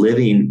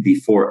 Living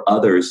before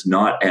others,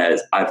 not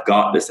as I've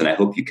got this and I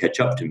hope you catch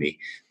up to me,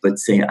 but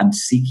saying I'm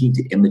seeking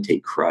to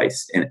imitate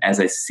Christ. And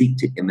as I seek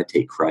to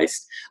imitate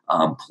Christ,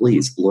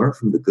 please learn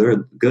from the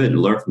good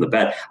and learn from the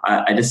bad.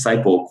 I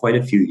disciple quite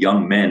a few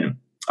young men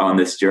on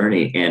this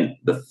journey. And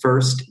the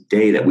first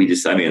day that we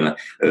decided,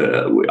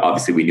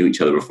 obviously we knew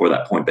each other before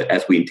that point, but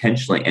as we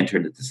intentionally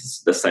entered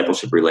this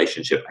discipleship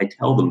relationship, I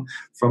tell them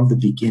from the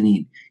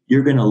beginning,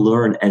 you're going to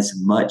learn as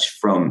much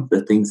from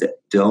the things that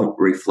don't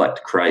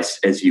reflect Christ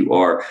as you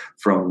are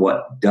from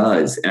what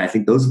does. And I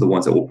think those are the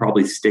ones that will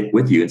probably stick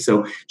with you. And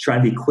so try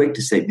and be quick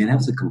to say, man, I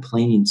was a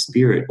complaining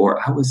spirit,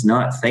 or I was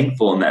not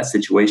thankful in that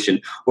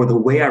situation, or the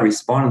way I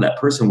responded to that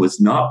person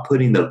was not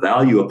putting the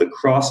value of the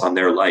cross on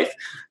their life.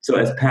 So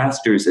as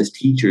pastors, as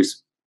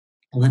teachers,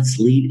 let's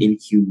lead in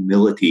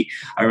humility.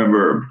 I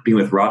remember being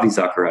with Ravi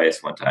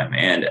Zacharias one time,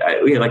 and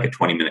we had like a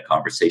 20-minute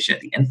conversation.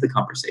 At the end of the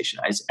conversation,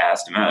 I just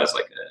asked him out. I was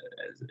like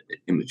an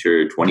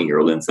immature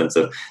 20-year-old in the sense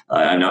of,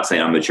 I'm not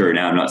saying I'm mature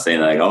now. I'm not saying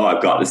like, oh,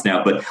 I've got this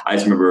now. But I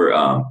just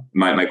remember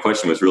my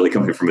question was really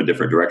coming from a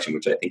different direction,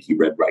 which I think he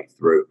read right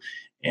through.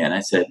 And I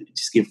said,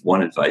 just give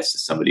one advice to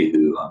somebody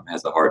who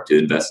has a heart to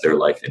invest their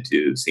life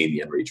into seeing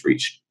the unreached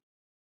reached.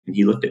 And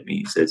he looked at me.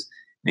 He says,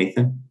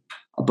 Nathan,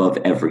 above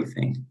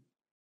everything,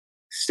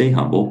 stay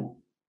humble.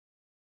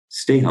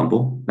 Stay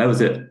humble. That was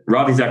it.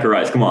 Ravi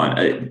Zacharias, come on.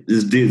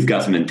 This dude's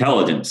got some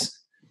intelligence.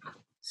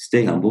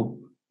 Stay humble.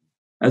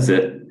 That's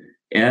it.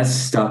 And that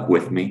stuck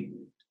with me.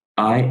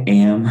 I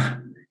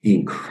am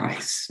in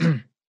Christ.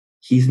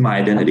 He's my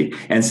identity.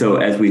 And so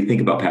as we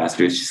think about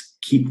pastors, just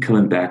keep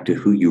coming back to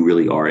who you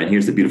really are. And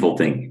here's the beautiful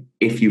thing.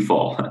 If you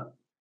fall,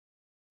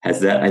 has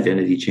that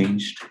identity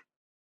changed?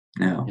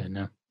 No. Yeah,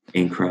 no.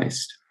 In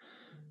Christ.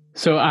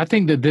 So I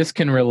think that this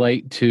can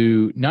relate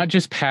to not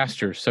just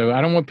pastors. So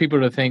I don't want people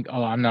to think,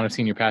 oh, I'm not a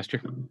senior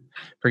pastor.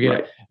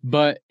 Forget it.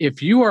 But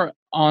if you are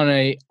on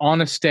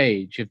a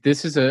stage, if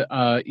this is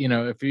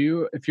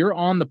if you're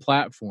on the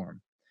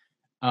platform,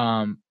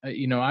 I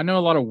know a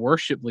lot of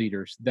worship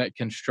leaders that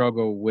can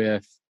struggle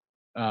with,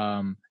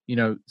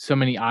 so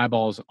many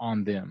eyeballs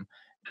on them,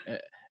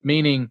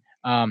 meaning,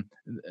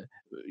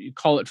 you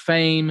call it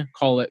fame,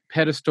 call it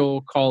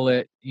pedestal, call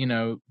it,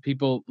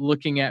 people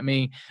looking at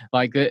me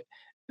like that.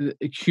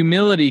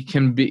 Humility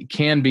can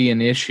be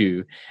an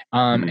issue,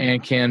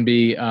 and can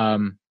be,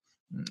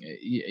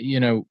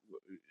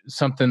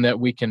 something that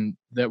we can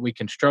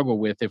struggle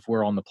with if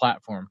we're on the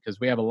platform, because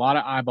we have a lot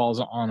of eyeballs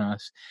on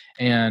us,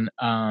 and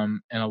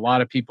a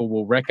lot of people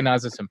will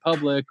recognize us in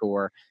public,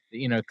 or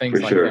things For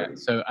like sure. that.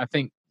 So I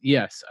think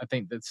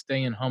that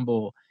staying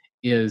humble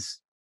is,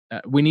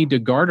 we need to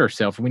guard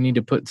ourselves. We need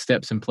to put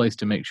steps in place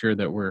to make sure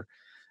that we're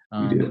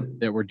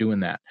doing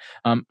that.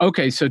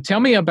 Okay, so tell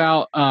me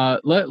about,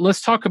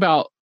 let's talk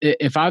about,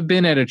 if I've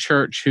been at a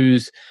church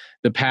whose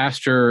the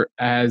pastor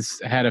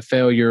has had a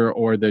failure,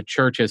 or the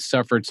church has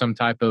suffered some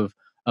type of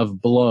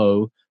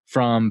blow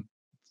from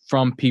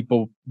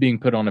people being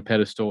put on a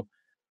pedestal.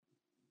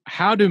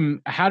 How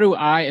do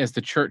I, as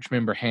the church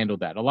member, handle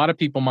that? A lot of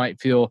people might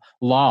feel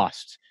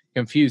lost,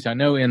 confused. I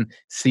know in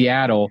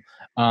Seattle,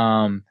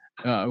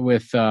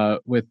 with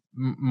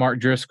Mark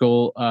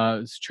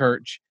Driscoll's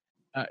church,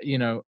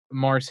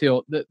 Mars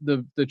Hill,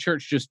 the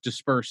church just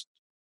dispersed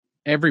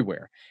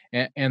everywhere,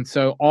 and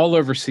so all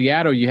over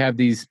Seattle, you have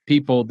these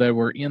people that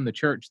were in the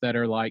church that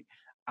are like,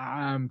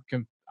 I'm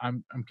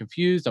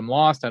confused, I'm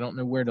lost, I don't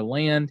know where to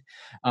land,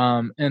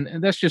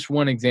 and that's just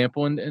one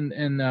example,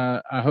 and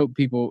I hope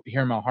people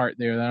hear my heart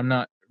there, that I'm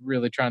not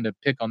really trying to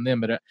pick on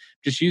them, but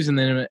just using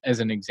them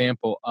as an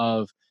example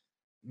of,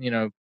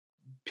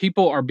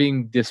 people are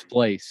being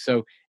displaced.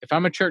 So if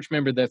I'm a church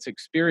member that's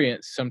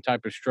experienced some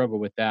type of struggle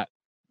with that,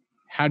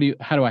 how do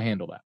I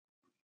handle that?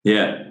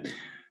 Yeah.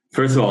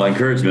 First of all,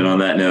 encouragement on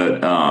that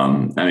note.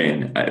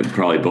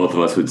 Probably both of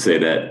us would say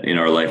that in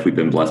our life, we've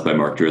been blessed by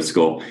Mark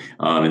Driscoll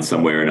in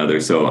some way or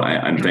another. So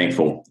I'm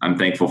thankful. I'm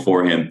thankful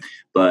for him.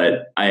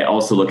 But I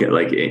also look at,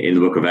 like, in the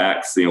book of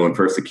Acts, when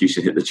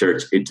persecution hit the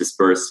church, it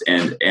dispersed.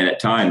 And at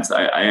times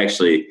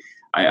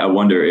I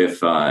wonder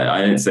if,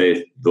 I didn't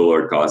say the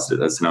Lord caused it.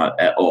 That's not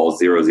at all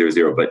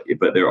 000,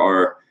 but there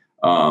are,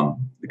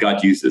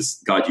 God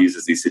uses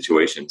these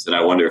situations. And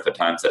I wonder if at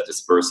times that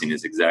dispersing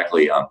is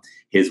exactly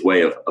his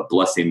way of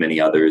blessing many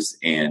others,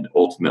 and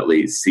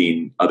ultimately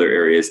seeing other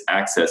areas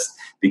accessed,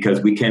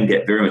 because we can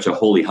get very much a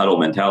holy huddle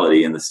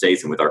mentality in the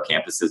States and with our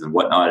campuses and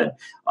whatnot. And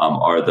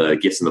are the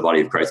gifts in the body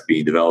of Christ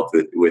being developed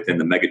within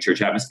the megachurch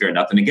atmosphere?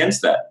 Nothing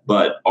against that,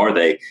 but are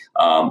they,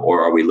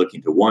 or are we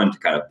looking to one to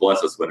kind of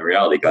bless us, when in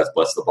reality God's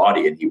blessed the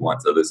body and he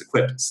wants others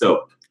equipped?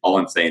 So all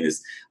I'm saying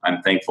is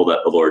I'm thankful that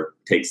the Lord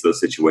takes those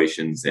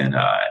situations and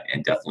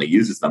definitely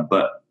uses them.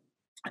 But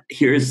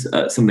here's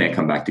something I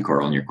come back to,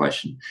 Carl, on your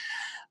question.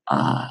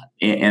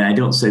 And I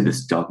don't say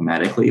this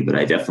dogmatically, but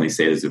I definitely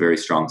say it as a very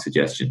strong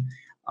suggestion.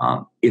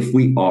 If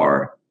we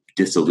are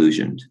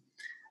disillusioned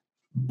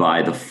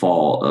by the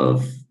fall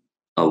of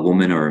a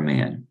woman or a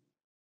man,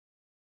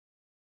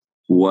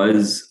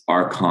 was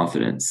our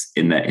confidence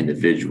in that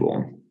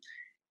individual,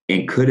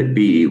 and could it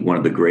be one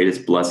of the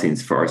greatest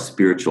blessings for our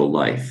spiritual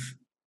life?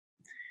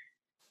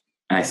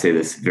 I say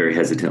this very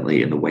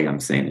hesitantly in the way I'm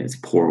saying it. It's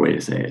a poor way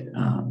to say it.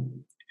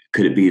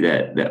 Could it be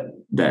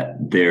that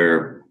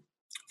their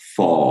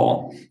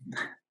fall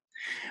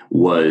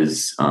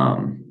was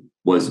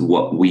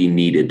what we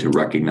needed to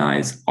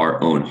recognize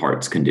our own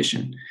heart's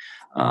condition?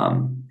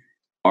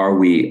 Are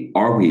we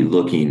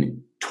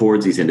looking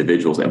towards these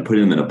individuals and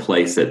putting them in a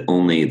place that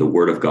only the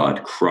Word of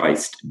God,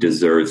 Christ,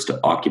 deserves to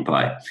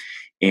occupy?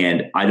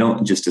 And I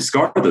don't just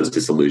discard those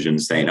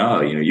disillusions saying, oh,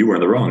 you were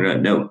in the wrong.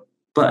 No,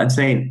 but I'm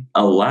saying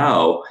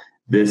allow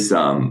this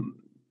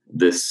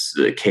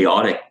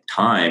chaotic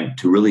time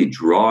to really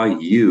draw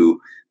you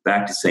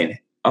back to saying,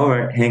 all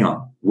right, hang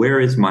on. Where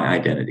is my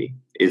identity?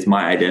 Is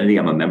my identity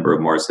I'm a member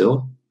of Mars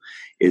Hill?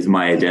 Is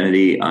my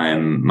identity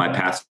my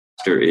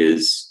pastor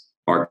is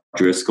Mark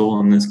Driscoll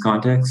in this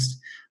context?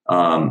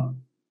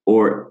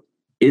 Or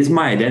is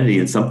my identity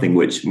in something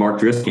which Mark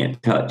Driscoll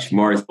can't touch,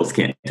 Mars Hills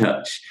can't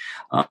touch?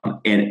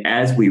 And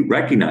as we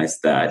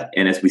recognize that,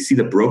 and as we see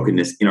the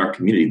brokenness in our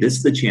community, this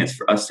is the chance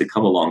for us to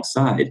come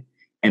alongside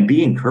and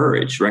be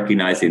encouraged,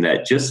 recognizing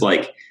that just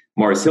like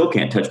Mars Hill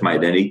can't touch my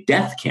identity,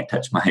 death can't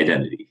touch my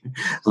identity.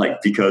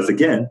 Because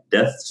again,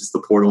 death is just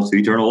the portal to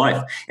eternal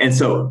life. And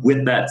so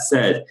with that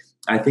said,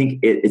 I think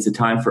it's a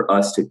time for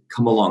us to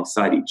come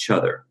alongside each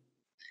other,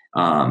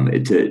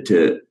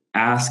 to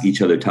ask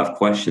each other tough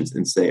questions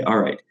and say, all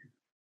right,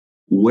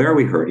 where are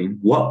we hurting?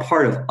 What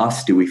part of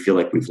us do we feel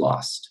like we've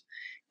lost?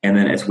 And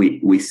then as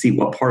we see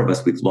what part of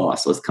us we've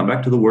lost, let's come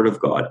back to the Word of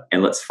God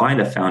and let's find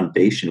a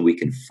foundation we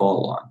can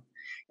fall on.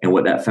 And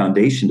what that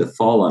foundation to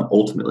fall on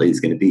ultimately is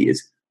going to be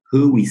is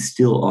who we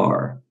still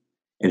are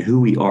and who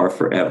we are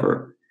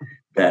forever,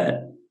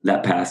 that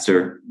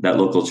pastor, that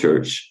local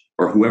church,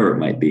 or whoever it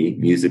might be,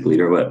 music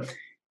leader, what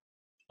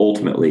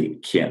ultimately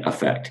can't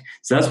affect.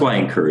 So that's why I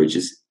encourage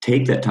is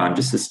take that time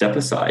just to step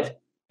aside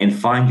and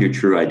find your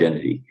true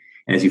identity.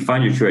 And as you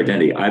find your true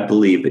identity, I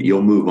believe that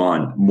you'll move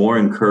on more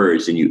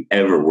encouraged than you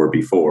ever were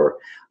before.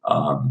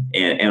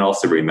 And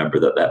also remember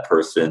that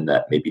person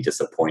that maybe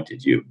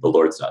disappointed you, the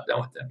Lord's not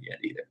done with them yet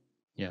either.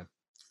 Yeah,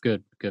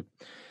 good.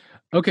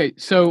 Okay,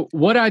 so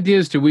what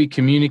ideas do we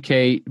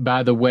communicate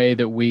by the way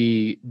that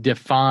we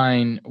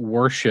define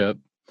worship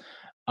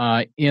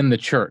in the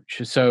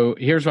church? So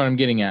here's what I'm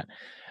getting at.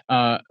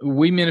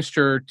 We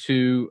minister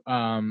to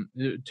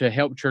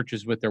help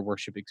churches with their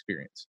worship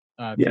experience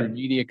through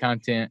media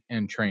content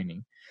and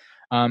training.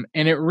 And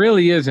it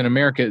really is in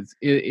America,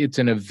 it's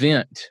an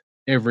event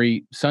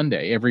every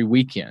Sunday, every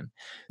weekend.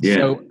 Yeah.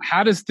 So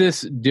how does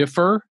this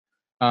differ?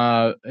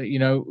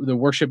 The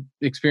worship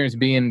experience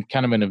being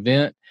kind of an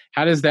event,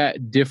 how does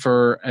that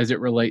differ as it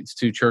relates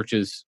to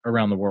churches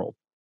around the world?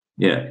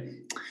 Yeah.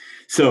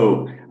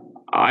 So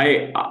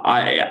I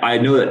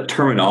know that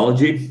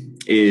terminology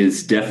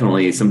is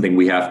definitely something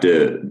we have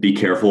to be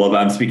careful of.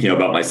 I'm speaking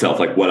about myself,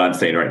 like what I'm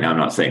saying right now. I'm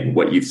not saying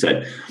what you've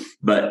said,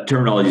 but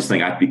terminology is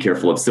something I have to be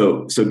careful of.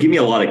 So give me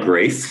a lot of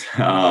grace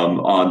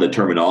on the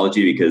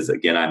terminology, because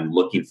again, I'm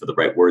looking for the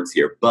right words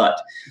here.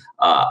 But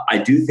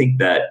I do think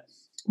that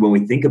when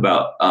we think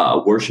about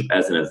worship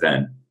as an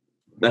event,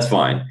 that's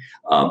fine.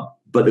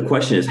 But the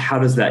question is, how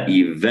does that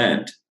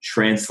event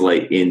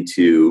translate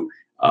into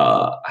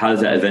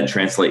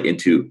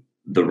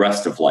the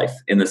rest of life,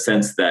 in the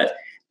sense that,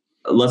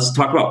 let's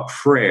talk about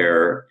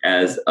prayer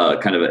as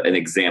kind of an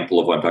example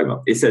of what I'm talking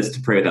about. It says to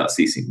pray without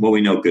ceasing. Well,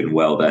 we know good and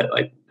well that,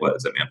 like, what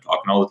does that mean? I'm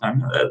talking all the time?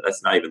 No,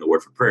 that's not even the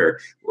word for prayer.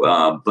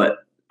 But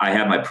I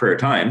have my prayer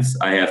times.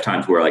 I have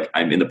times where, like,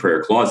 I'm in the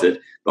prayer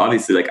closet, but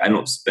obviously, like, I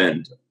don't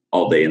spend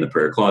all day in the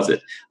prayer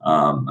closet.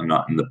 I'm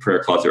not in the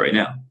prayer closet right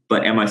now.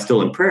 But am I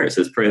still in prayer? It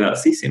says pray without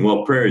ceasing.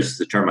 Well, prayer is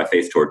to turn my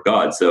face toward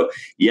God. So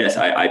yes,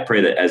 I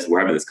pray that as we're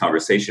having this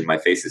conversation, my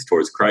face is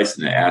towards Christ,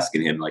 and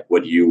asking him, like,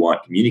 what do you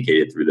want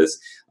communicated through this?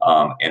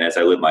 And as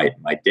I live my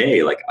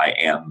day, like, I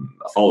am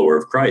a follower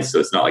of Christ. So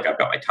it's not like I've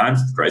got my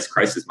times with Christ.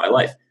 Christ is my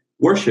life.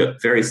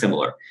 Worship, very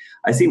similar.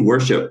 I see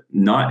worship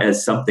not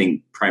as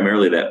something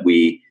primarily that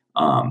we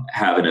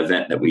have an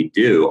event that we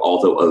do,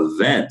 although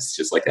events,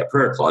 just like that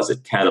prayer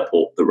closet,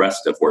 catapult the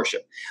rest of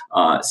worship.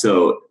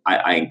 So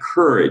I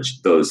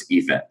encourage those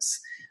events.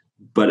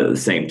 But at the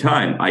same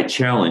time, I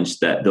challenge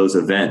that those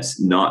events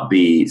not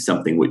be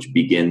something which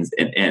begins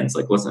and ends.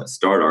 Like, let's not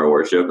start our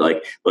worship.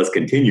 Like, let's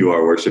continue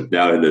our worship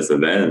now in this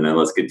event, and then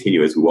let's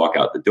continue as we walk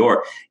out the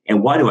door.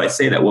 And why do I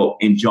say that? Well,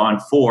 in John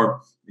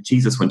 4,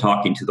 Jesus, when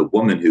talking to the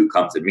woman who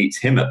comes and meets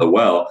him at the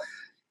well,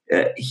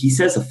 he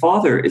says the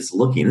Father is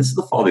looking. This is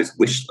the Father's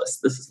wish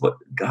list. This is what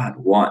God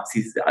wants.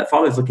 The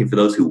Father's looking for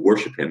those who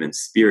worship him in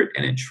spirit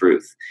and in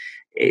truth.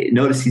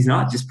 Notice he's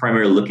not just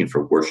primarily looking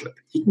for worship.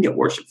 He can get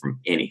worship from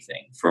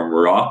anything, from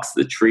rocks,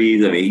 the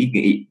trees. I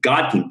mean,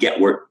 God can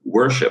get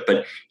worship,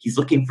 but he's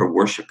looking for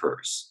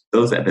worshipers,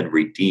 those that have been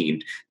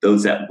redeemed,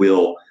 those that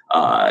will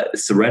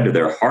surrender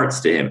their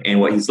hearts to him. And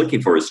what he's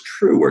looking for is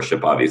true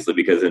worship, obviously,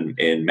 because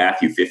in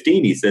Matthew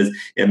 15, he says,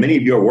 many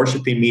of you are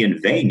worshiping me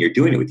in vain. You're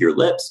doing it with your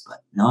lips,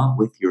 but not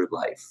with your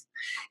life.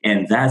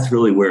 And that's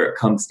really where it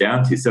comes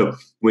down to. So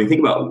when we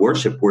think about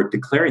worship, we're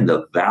declaring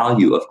the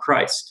value of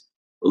Christ.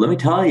 Well, let me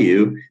tell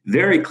you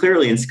very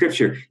clearly in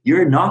Scripture,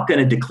 you're not going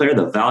to declare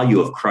the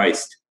value of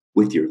Christ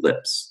with your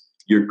lips.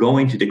 You're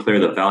going to declare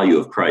the value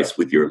of Christ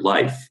with your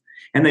life.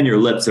 And then your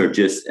lips are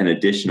just an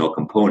additional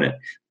component.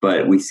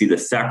 But we see the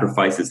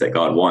sacrifices that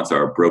God wants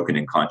are a broken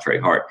and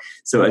contrite heart.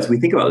 So as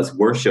we think about this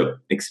worship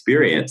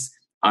experience,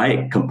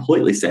 I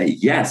completely say,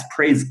 yes,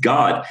 praise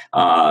God.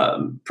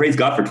 Praise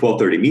God for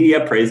 1230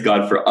 Media. Praise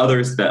God for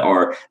others that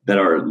are,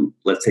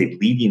 let's say,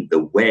 leading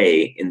the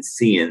way in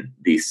seeing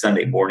these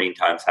Sunday morning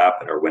times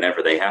happen, or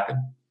whenever they happen.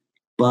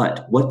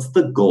 But what's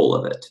the goal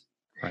of it?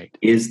 Right.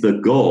 Is the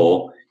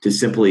goal to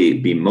simply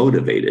be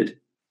motivated?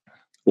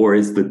 Or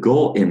is the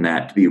goal in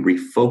that to be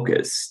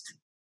refocused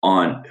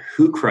on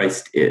who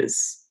Christ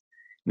is,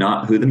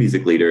 not who the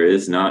music leader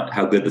is, not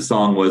how good the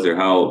song was or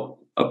how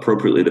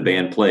appropriately the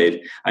band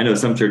played? I know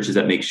some churches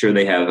that make sure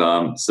they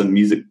have some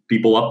music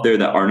people up there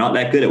that are not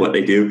that good at what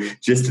they do,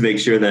 just to make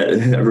sure that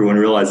everyone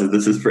realizes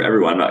this is for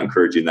everyone. I'm not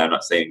encouraging that. I'm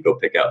not saying go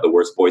pick out the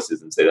worst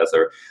voices and say that's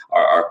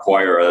our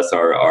choir, or that's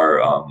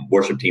our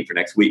worship team for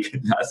next week.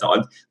 That's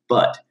not.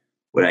 But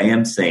what I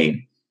am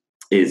saying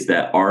is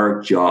that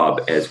our job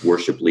as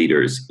worship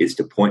leaders is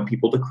to point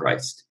people to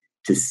Christ,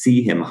 to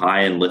see him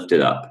high and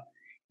lifted up,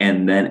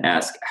 and then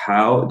ask,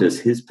 how does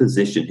his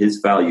position, his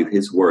value,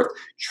 his worth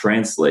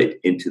translate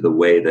into the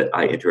way that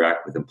I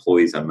interact with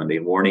employees on Monday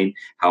morning,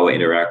 how I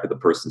interact with the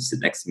person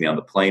sitting next to me on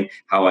the plane,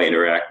 how I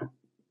interact,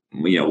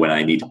 when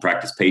I need to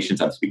practice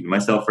patience. I'm speaking to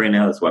myself right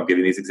now. That's why I'm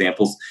giving these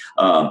examples.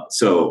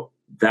 So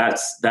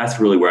that's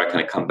really where I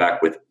kind of come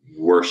back with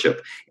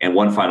worship. And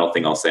one final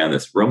thing I'll say on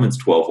this, Romans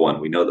 12:1,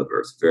 we know the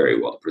verse very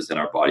well, to present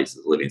our bodies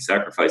as a living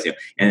sacrifice.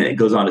 And it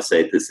goes on to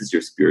say, this is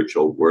your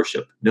spiritual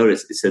worship.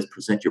 Notice it says,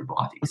 present your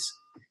bodies.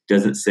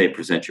 Doesn't say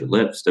present your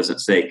lips, doesn't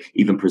say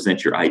even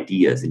present your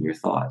ideas and your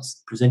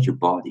thoughts. Present your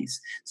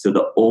bodies. So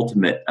the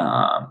ultimate,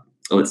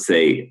 let's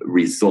say,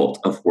 result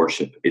of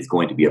worship is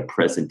going to be a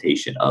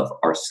presentation of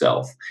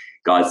ourself.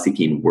 God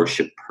seeking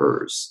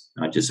worshipers,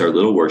 not just our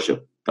little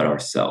worship, but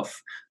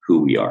ourself,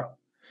 who we are.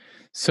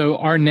 So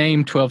our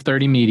name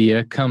 1230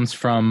 Media comes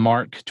from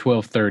Mark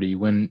 1230,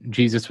 when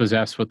Jesus was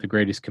asked what the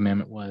greatest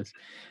commandment was.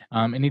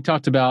 And he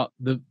talked about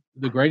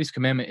the greatest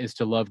commandment is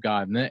to love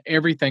God, and then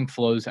everything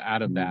flows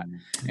out of that.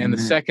 And the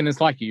second is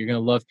like it. You're going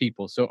to love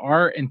people. So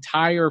our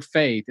entire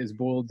faith is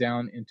boiled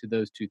down into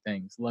those two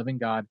things, loving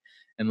God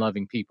and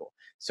loving people.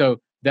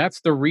 So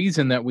that's the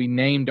reason that we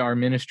named our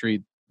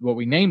ministry what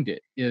we named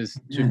it, is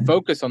to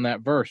focus on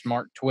that verse,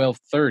 Mark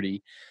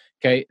 12:30.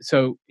 Okay,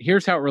 so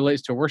here's how it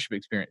relates to a worship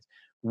experience.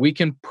 We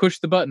can push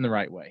the button the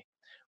right way.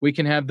 We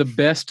can have the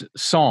best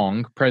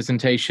song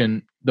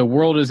presentation the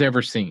world has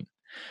ever seen.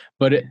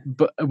 But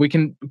we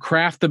can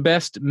craft the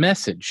best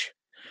message.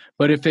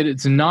 But if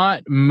it's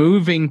not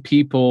moving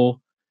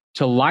people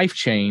to life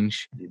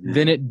change,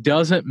 then it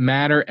doesn't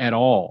matter at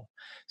all.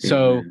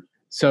 So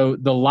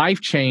the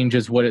life change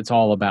is what it's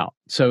all about.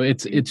 So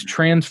it's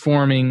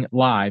transforming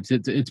lives.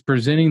 It's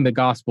presenting the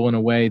gospel in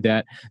a way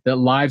that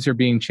lives are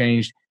being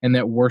changed, and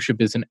that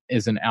worship is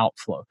an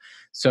outflow.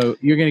 So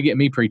you're going to get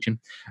me preaching.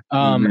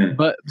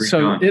 But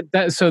so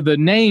the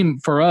name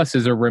for us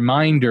is a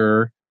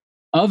reminder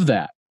of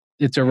that.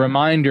 It's a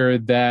reminder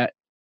that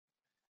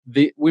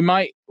we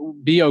might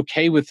be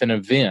okay with an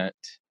event,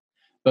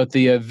 but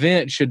the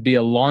event should be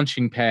a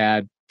launching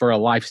pad for a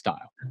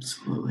lifestyle.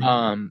 Absolutely.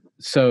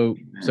 So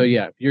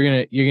yeah, you're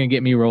gonna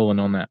get me rolling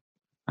on that.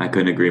 I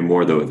couldn't agree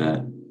more though with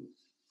that.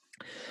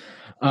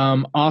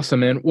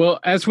 Awesome, man. Well,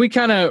 as we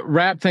kind of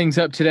wrap things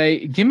up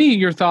today, give me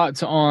your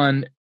thoughts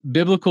on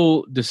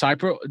biblical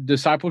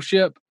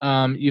discipleship.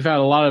 You've had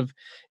a lot of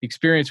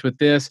experience with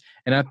this,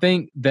 and I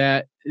think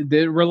that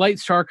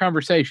relates to our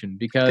conversation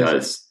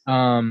because,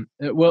 well,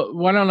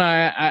 why don't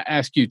I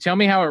ask you? Tell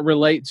me how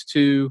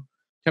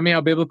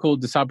biblical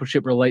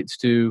discipleship relates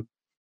to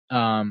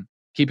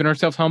keeping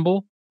ourselves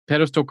humble.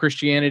 Pedestal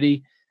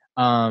Christianity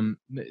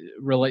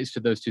relates to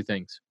those two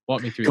things.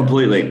 Walk me through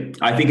completely.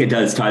 That. I think it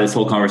does tie this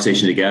whole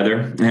conversation together,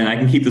 and I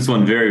can keep this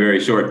one very,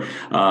 very short.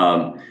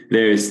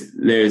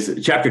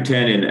 There's chapter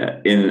 10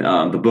 in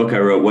the book I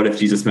wrote, What If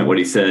Jesus Meant What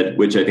He Said,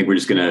 which I think we're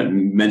just going to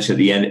mention at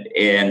the end.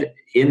 And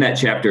in that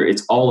chapter,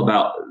 it's all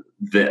about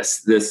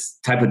this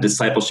type of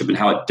discipleship and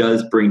how it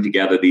does bring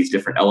together these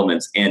different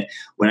elements. And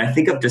when I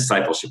think of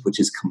discipleship, which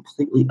is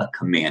completely a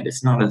command,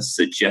 it's not a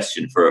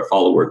suggestion for a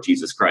follower of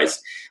Jesus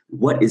Christ.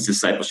 What is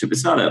discipleship?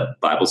 It's not a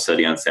Bible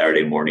study on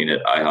Saturday morning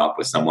at IHOP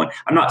with someone.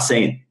 I'm not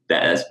saying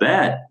that's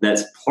bad.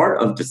 That's part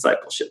of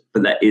discipleship,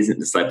 but that isn't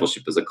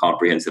discipleship as a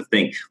comprehensive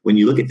thing. When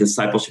you look at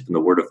discipleship in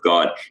the Word of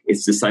God,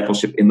 it's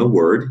discipleship in the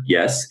Word,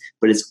 yes,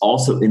 but it's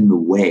also in the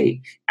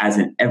way, as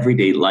in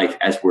everyday life,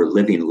 as we're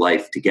living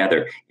life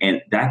together.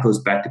 And that goes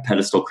back to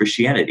Pedestal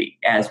Christianity.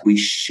 As we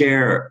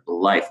share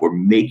life, we're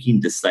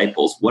making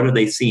disciples. What are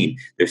they seeing?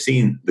 They're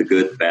seeing the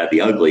good, the bad,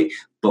 the ugly.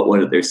 But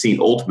what they're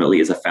seeing ultimately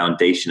is a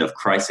foundation of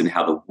Christ and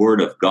how the Word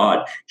of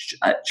God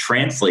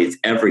translates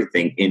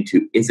everything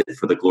into, is it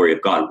for the glory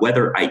of God?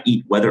 Whether I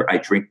eat, whether I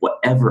drink,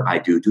 whatever I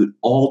do it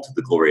all to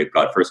the glory of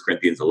God. 1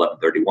 Corinthians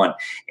 11:31.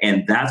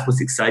 And that's what's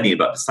exciting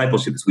about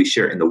discipleship, is we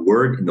share in the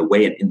Word, in the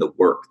way, and in the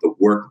work of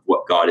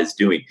what God is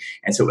doing.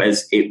 And so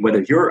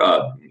whether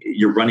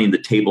you're running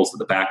the tables at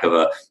the back of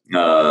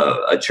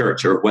a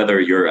church, or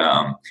whether you're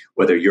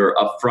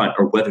up front,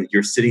 or whether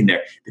you're sitting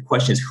there, the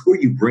question is, who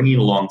are you bringing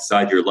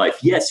alongside your life?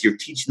 Yes, you're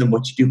teaching them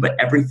what you do, but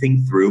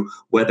everything through,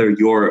 whether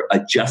you're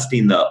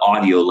adjusting the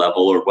audio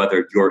level or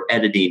whether you're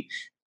editing,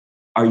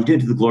 are you doing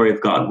to the glory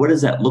of God? What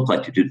does that look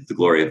like to do to the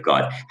glory of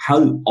God? How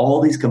do all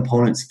these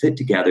components fit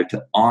together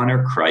to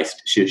honor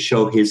Christ, to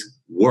show his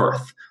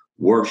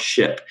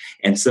worship?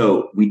 And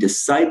so we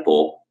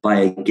disciple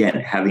by,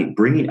 again,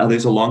 bringing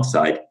others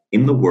alongside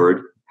in the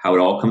Word, how it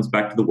all comes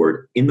back to the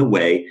Word, in the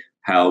way,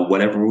 how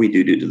whatever we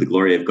do to the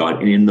glory of God,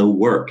 and in the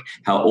work,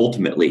 how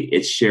ultimately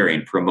it's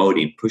sharing,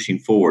 promoting, pushing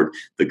forward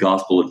the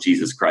gospel of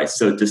Jesus Christ.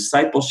 So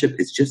discipleship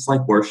is just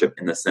like worship,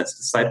 in the sense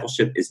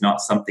discipleship is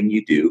not something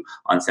you do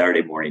on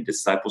Saturday morning.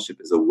 Discipleship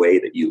is a way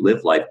that you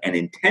live life and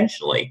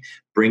intentionally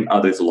bring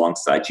others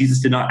alongside.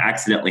 Jesus did not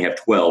accidentally have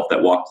 12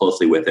 that walked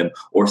closely with him,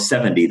 or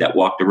 70 that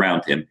walked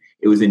around him.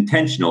 It was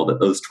intentional that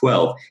those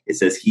 12, it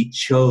says he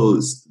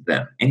chose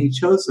them, and he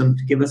chose them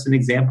to give us an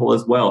example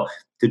as well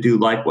to do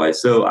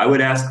likewise. So I would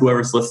ask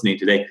whoever's listening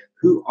today,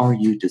 who are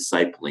you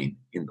discipling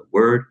in the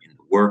Word, in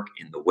the work,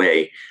 in the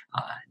way,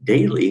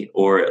 daily,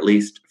 or at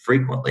least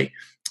frequently?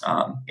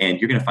 And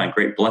you're going to find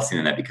great blessing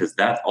in that, because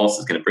that also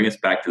is going to bring us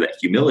back to that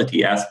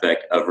humility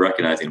aspect of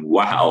recognizing,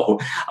 wow,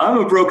 I'm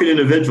a broken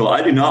individual.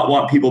 I do not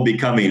want people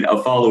becoming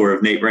a follower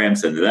of Nate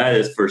Bramsen. That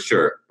is for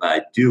sure. But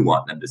I do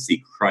want them to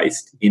see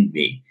Christ in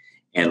me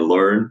and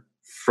learn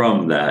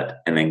from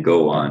that and then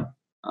go on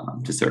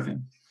to serve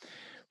him.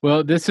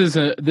 Well, this is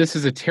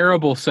a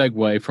terrible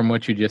segue from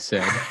what you just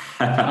said.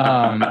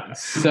 I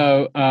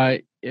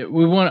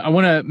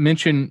want to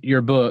mention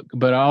your book,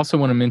 but I also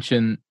want to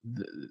mention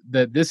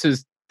that this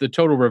is the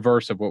total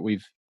reverse of what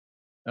we've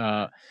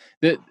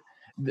it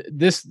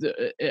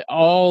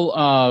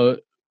all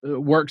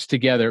works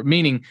together.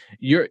 Meaning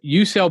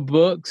you sell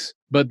books,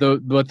 but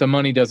the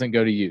money doesn't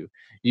go to you.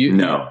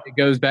 It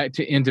goes back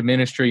into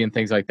ministry and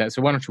things like that.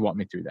 So why don't you walk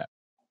me through that?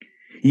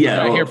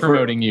 Yeah, I'm not here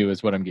promoting you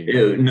is what I'm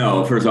getting.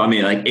 No, first of all, I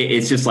mean, like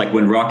it's just like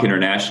when Rock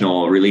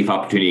International Relief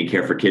Opportunity and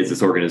Care for Kids,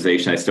 this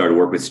organization, I started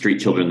work with street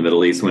children in the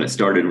Middle East. When it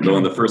started, one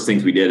of the first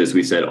things we did is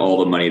we said all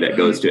the money that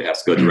goes to it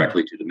has to go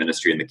directly to the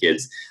ministry and the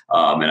kids.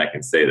 And I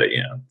can say that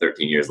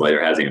 13 years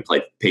later, hasn't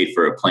even paid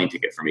for a plane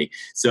ticket for me.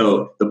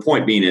 So the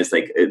point being is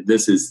like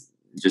this is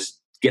just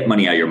get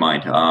money out of your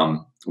mind.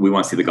 We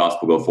want to see the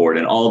gospel go forward,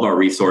 and all of our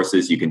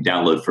resources you can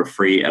download for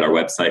free at our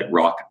website,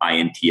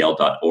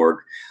 rockintl.org.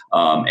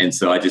 And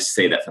so I just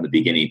say that from the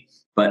beginning.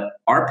 But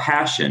our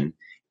passion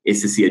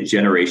is to see a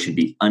generation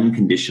be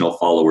unconditional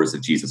followers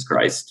of Jesus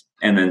Christ,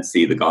 and then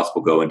see the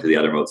gospel go into the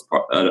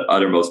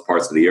uttermost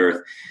parts of the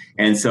earth.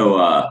 And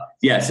so,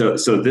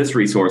 so this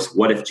resource,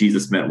 What If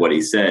Jesus Meant What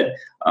He Said,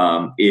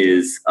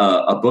 is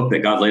a book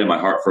that God laid on my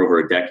heart for over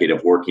a decade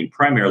of working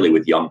primarily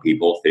with young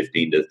people,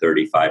 15 to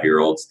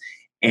 35-year-olds.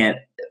 And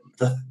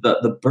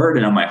the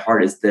burden on my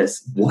heart is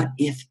this: what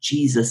if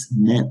Jesus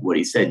meant what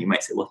he said? You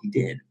might say, well, he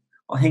did.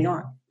 Well, hang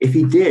on. If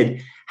he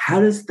did,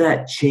 how does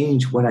that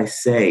change what I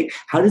say?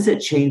 How does it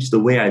change the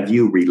way I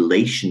view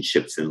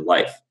relationships in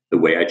life, the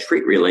way I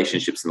treat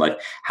relationships in life?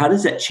 How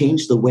does that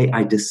change the way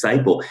I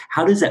disciple?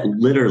 How does that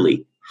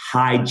literally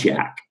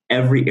hijack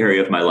every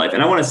area of my life?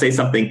 And I want to say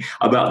something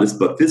about this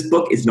book. This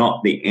book is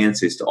not the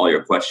answers to all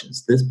your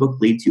questions. This book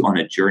leads you on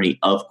a journey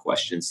of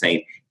questions,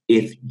 saying,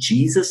 if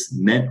Jesus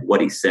meant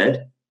what he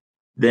said,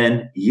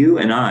 then you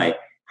and I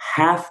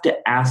have to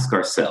ask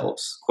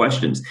ourselves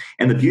questions.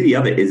 And the beauty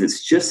of it is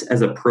it's just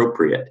as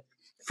appropriate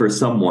for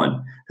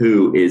someone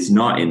who is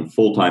not in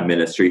full-time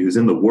ministry, who's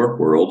in the work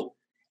world,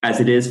 as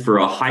it is for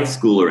a high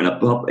schooler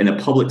in a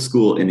public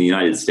school in the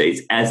United States,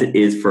 as it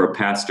is for a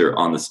pastor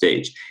on the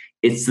stage.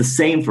 It's the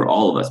same for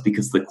all of us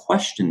because the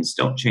questions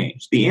don't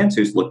change. The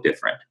answers look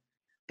different,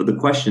 but the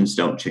questions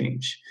don't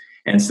change.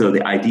 And so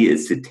the idea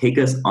is to take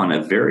us on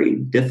a very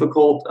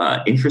difficult,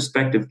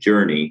 introspective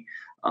journey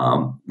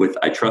with,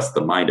 I trust,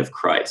 the mind of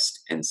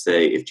Christ, and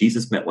say, if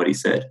Jesus meant what he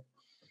said,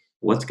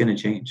 what's going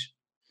to change?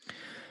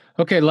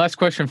 Okay, last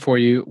question for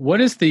you.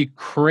 What is the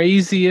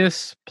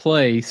craziest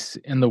place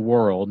in the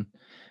world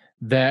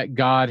that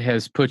God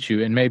has put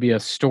you, and maybe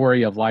a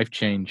story of life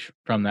change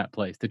from that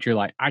place that you're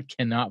like, I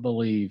cannot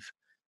believe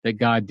that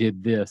God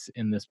did this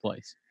in this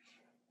place?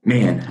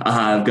 Man,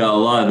 I've got a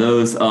lot of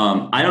those.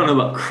 I don't know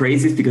about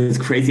craziest, because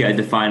crazy I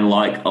define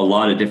like a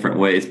lot of different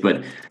ways.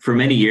 But for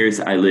many years,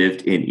 I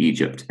lived in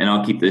Egypt, and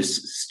I'll keep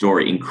this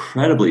story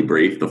incredibly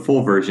brief. The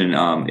full version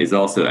is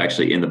also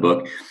actually in the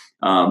book.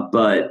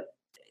 But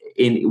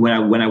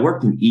when I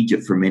worked in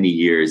Egypt for many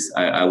years,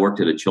 I worked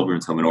at a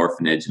children's home and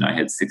orphanage, and I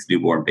had 6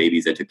 newborn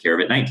babies. I took care of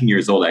it. 19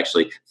 years old,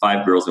 actually,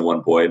 5 girls and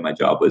 1 boy. My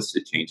job was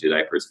to change the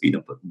diapers, feed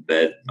them, put them in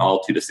bed,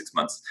 all 2 to 6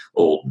 months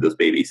old, those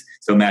babies.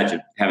 So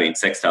imagine having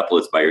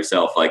sextuplets by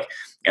yourself, like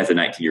as a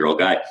 19-year-old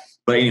guy.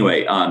 But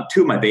anyway,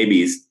 2 of my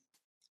babies,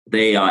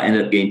 they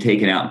ended up getting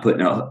taken out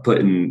and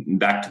put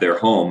back to their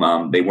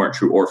home. They weren't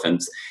true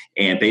orphans.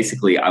 And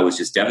basically, I was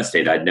just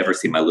devastated. I'd never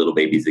see my little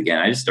babies again.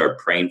 I just started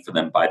praying for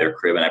them by their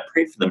crib. And I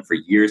prayed for them for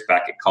years.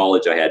 Back at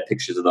college, I had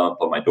pictures of them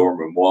up on my dorm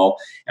room wall.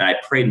 And I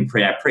prayed and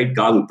prayed. I prayed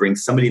God would bring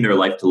somebody in their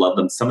life to love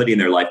them, somebody in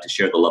their life to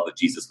share the love of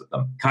Jesus with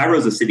them. Cairo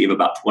is a city of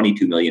about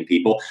 22 million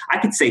people. I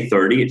could say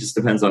 30. It just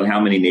depends on how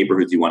many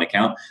neighborhoods you want to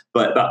count.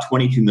 But about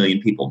 22 million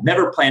people.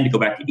 Never planned to go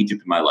back to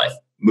Egypt in my life.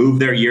 Moved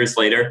there years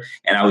later,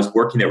 and I was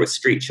working there with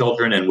street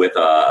children and with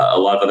a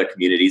lot of other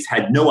communities.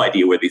 Had no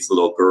idea where these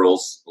little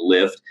girls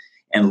lived.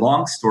 And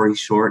long story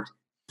short,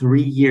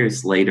 3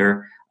 years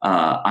later,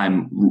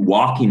 I'm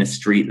walking a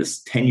street.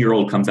 This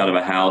 10-year-old comes out of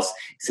a house,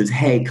 says,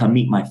 hey, come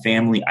meet my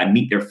family. I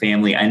meet their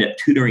family. I end up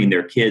tutoring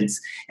their kids.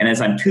 And as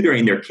I'm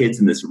tutoring their kids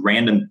in this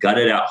random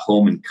gutted out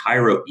home in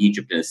Cairo,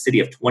 Egypt, in a city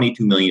of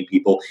 22 million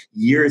people,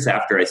 years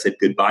after I said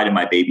goodbye to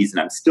my babies, and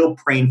I'm still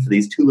praying for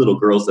these 2 little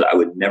girls that I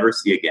would never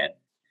see again.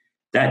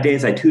 That day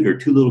as I tutored,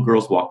 2 little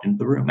girls walked into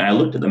the room, and I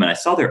looked at them and I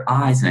saw their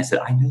eyes, and I said,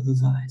 I know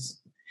those eyes.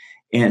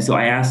 And so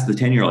I asked the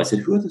 10-year-old, I said,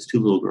 who are those 2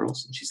 little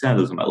girls? And she said,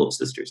 those are my little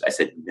sisters. I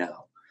said,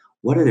 no.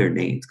 What are their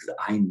names? Because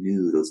I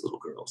knew those little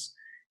girls.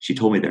 She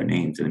told me their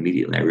names, and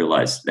immediately I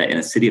realized that in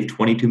a city of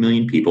 22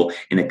 million people,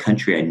 in a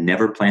country I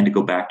never planned to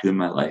go back to in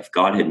my life,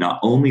 God had not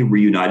only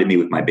reunited me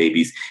with my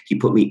babies, he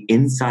put me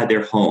inside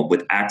their home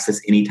with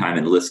access anytime.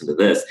 And listen to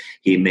this,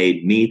 he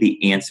made me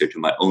the answer to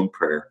my own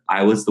prayer.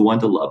 I was the one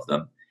to love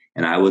them,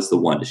 and I was the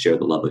one to share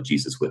the love of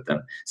Jesus with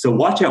them. So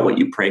watch out what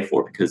you pray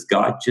for, because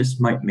God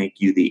just might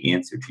make you the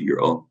answer to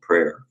your own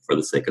prayer for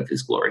the sake of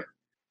his glory.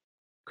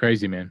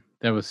 Crazy, man.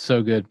 That was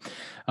so good.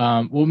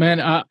 Well, man,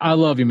 I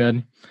love you,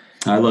 man.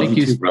 I love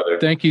you too, brother.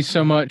 Thank you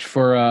so much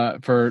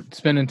for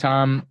spending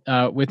time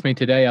with me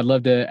today. I'd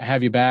love to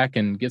have you back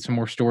and get some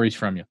more stories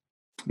from you.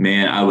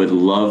 Man, I would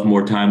love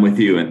more time with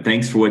you, and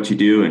thanks for what you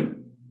do, and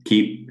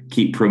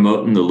keep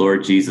promoting the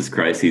Lord Jesus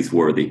Christ. He's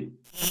worthy.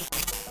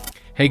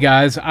 Hey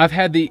guys, I've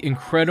had the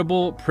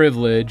incredible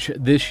privilege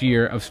this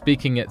year of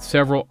speaking at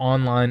several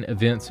online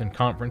events and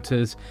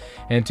conferences,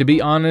 and to be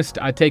honest,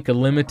 I take a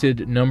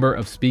limited number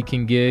of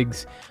speaking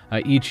gigs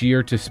each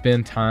year to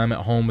spend time at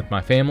home with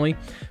my family,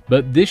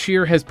 but this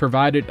year has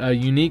provided a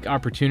unique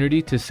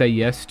opportunity to say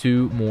yes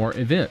to more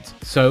events.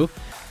 So,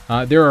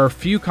 there are a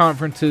few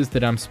conferences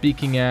that I'm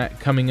speaking at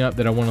coming up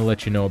that I want to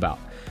let you know about.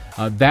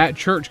 That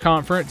Church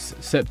Conference,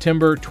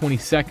 September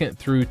 22nd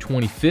through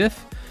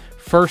 25th,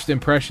 First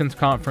Impressions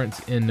Conference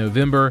in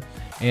November,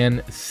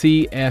 and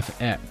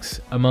CFX,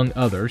 among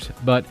others.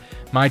 But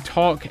my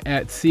talk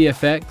at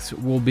CFX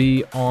will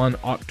be on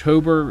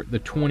October the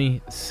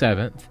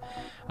 27th,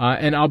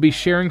 and I'll be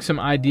sharing some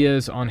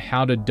ideas on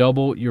how to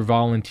double your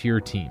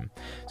volunteer team.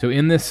 So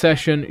in this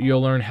session,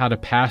 you'll learn how to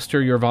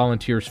pastor your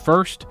volunteers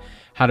first,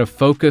 how to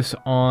focus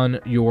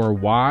on your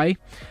why,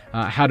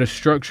 how to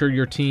structure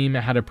your team,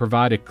 how to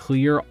provide a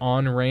clear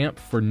on-ramp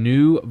for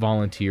new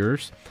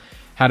volunteers,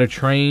 how to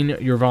train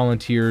your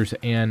volunteers,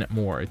 and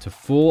more. It's a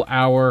full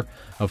hour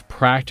of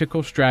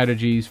practical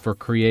strategies for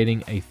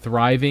creating a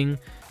thriving,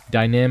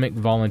 dynamic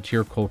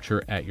volunteer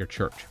culture at your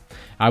church.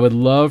 I would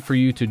love for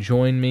you to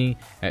join me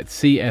at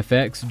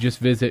CFX. Just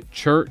visit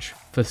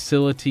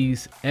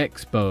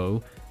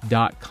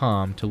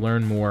churchfacilitiesexpo.com to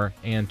learn more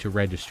and to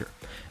register.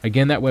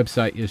 Again, that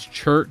website is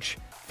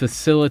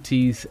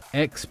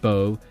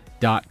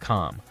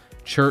churchfacilitiesexpo.com.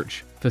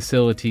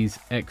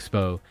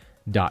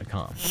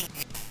 churchfacilitiesexpo.com.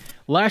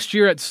 Last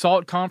year at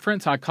SALT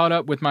Conference, I caught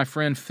up with my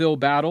friend Phil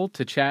Bowdle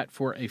to chat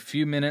for a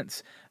few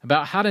minutes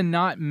about how to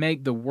not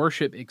make the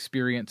worship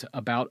experience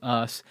about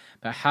us,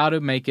 but how to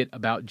make it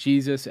about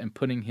Jesus and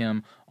putting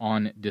him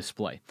on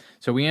display.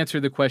 So we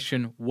answered the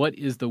question, what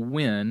is the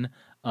win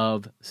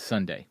of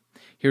Sunday?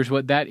 Here's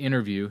what that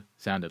interview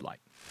sounded like.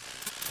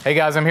 Hey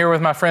guys, I'm here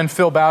with my friend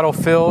Phil Bowdle.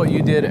 Phil,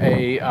 you did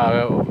a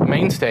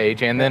main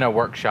stage and then a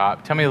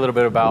workshop. Tell me a little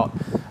bit about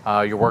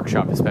your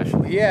workshop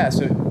especially. Yeah,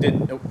 so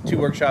did 2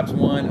 workshops,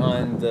 one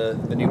on the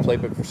new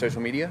playbook for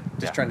social media,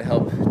 just trying to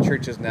help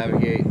churches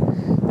navigate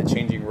the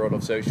changing world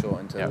of social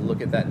and to look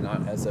at that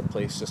not as a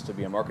place just to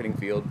be a marketing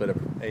field, but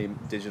a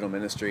digital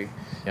ministry,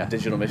 a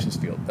digital missions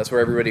field. That's where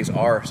everybody's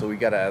are, so we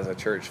got to, as a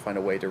church, find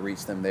a way to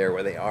reach them there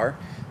where they are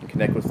and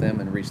connect with them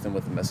and reach them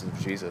with the message of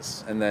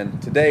Jesus. And then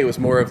today was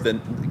more of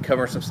the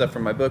covering some stuff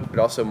from my book, but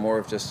also more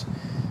of just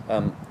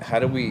how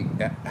do we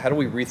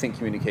rethink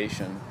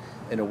communication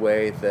in a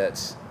way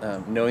that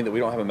knowing that we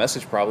don't have a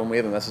message problem, we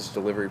have a message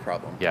delivery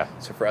problem. Yeah.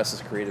 So for us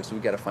as creatives,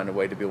 we've got to find a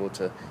way to be able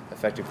to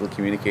effectively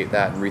communicate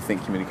that and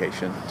rethink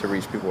communication to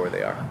reach people where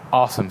they are.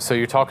 Awesome. So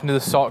you're talking to the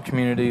SALT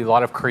community, a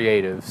lot of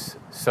creatives.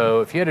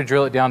 So if you had to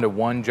drill it down to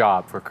one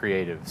job for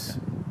creatives,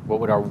 what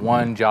would our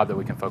one job that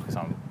we can focus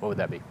on, what would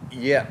that be?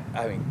 Yeah,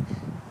 I mean,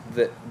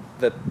 the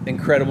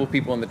incredible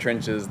people in the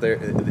trenches,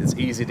 it's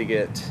easy to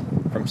get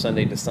from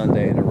Sunday to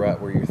Sunday in a rut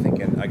where you're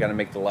thinking, I got to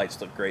make the lights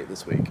look great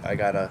this week. I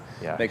got to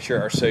make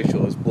sure our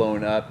social is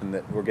blowing up and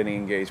that we're getting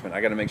engagement.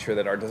 I got to make sure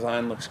that our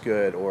design looks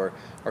good or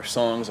our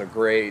songs are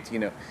great,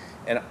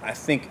 And I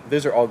think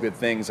those are all good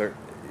things.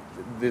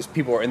 There's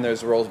people are in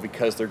those roles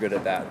because they're good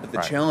at that. But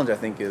the challenge, I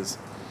think, is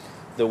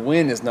the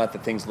win is not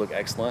that things look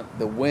excellent.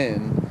 The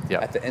win,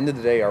 at the end of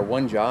the day, our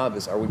one job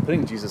is, are we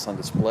putting Jesus on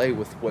display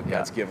with what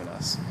God's given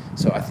us?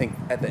 So I think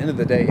at the end of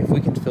the day, if we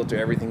can filter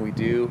everything we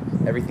do,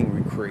 everything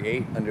we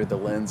create under the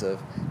lens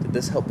of, did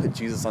this help put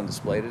Jesus on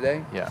display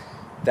today?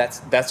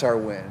 That's our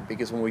win.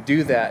 Because when we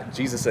do that,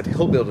 Jesus said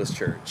he'll build his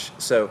church.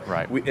 So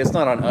it's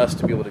not on us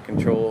to be able to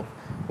control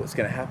what's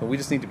going to happen. We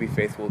just need to be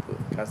faithful with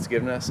what God's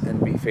given us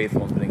and be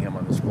faithful in putting him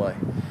on display.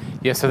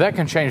 Yeah, so that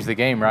can change the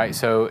game, right?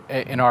 So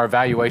in our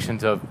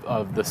evaluations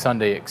of the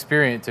Sunday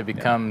experience, it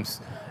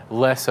becomes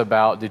less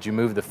about, did you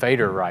move the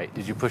fader right?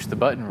 Did you push the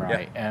button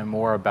right? And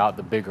more about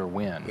the bigger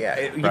win. Yeah,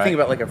 you think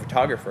about like a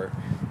photographer.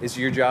 Is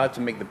your job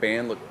to make the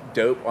band look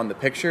dope on the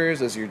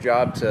pictures? Is your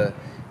job to,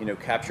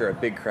 capture a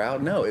big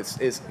crowd? No,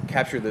 it's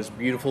capture those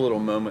beautiful little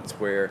moments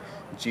where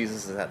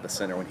Jesus is at the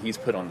center, when he's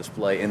put on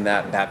display in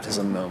that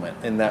baptism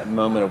moment, in that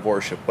moment of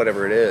worship,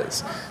 whatever it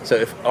is. So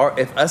if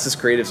us as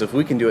creatives, if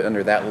we can do it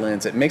under that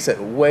lens, it makes it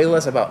way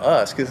less about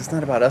us, because it's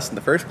not about us in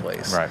the first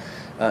place. Right.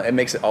 It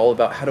makes it all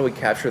about, how do we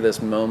capture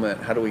this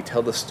moment? How do we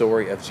tell the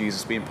story of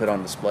Jesus being put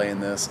on display in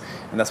this?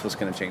 And that's what's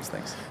going to change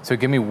things. So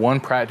give me one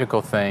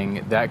practical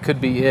thing. That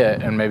could be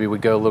it, and maybe we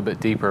go a little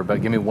bit deeper,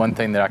 but give me one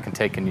thing that I can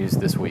take and use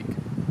this week.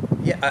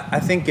 Yeah, I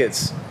think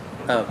it's,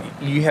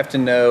 you have to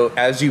know,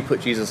 as you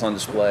put Jesus on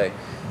display,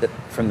 that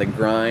from the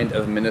grind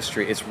of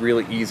ministry, it's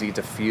really easy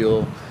to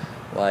feel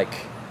like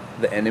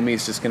the enemy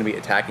is just going to be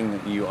attacking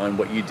you on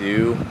what you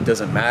do. It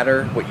doesn't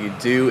matter. What you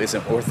do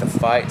isn't worth the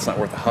fight. It's not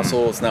worth the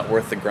hustle. It's not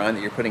worth the grind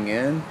that you're putting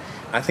in.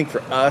 I think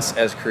for us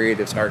as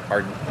creatives,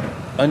 our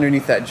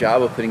underneath that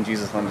job of putting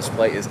Jesus on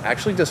display is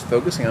actually just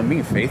focusing on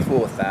being faithful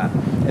with that.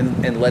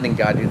 and letting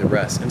God do the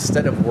rest,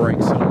 instead of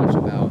worrying so much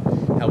about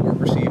how we're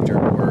perceived or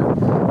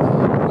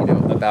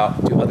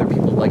about, do other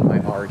people like my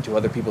art? Do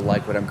other people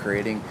like what I'm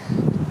creating?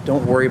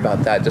 Don't worry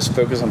about that. Just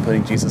focus on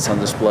putting Jesus on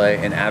display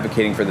and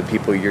advocating for the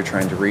people you're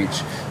trying to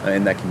reach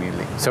in that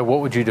community. So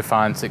what would you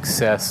define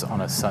success on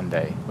a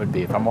Sunday would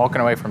be? If I'm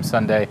walking away from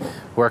Sunday,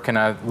 where can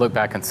I look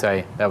back and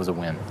say that was a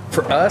win?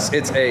 For us,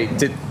 it's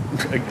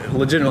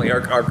legitimately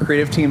our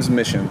creative team's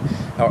mission,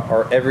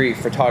 our every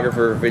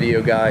photographer,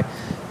 video guy,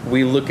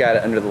 we look at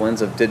it under the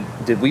lens of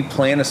did we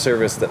plan a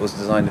service that was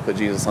designed to put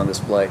Jesus on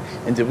display,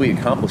 and did we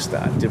accomplish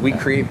that? Did we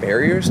create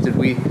barriers? Did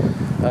we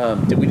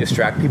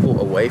distract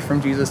people away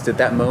from Jesus? Did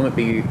that moment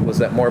was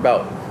that more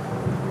about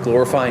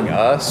glorifying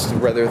us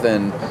rather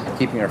than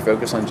keeping our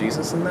focus on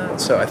Jesus in that?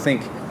 So I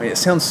think, it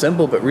sounds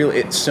simple, but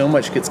really so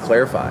much gets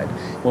clarified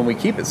when we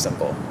keep it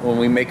simple, when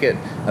we make it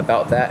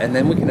about that, and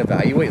then we can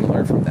evaluate and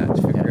learn from that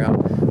to figure out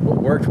what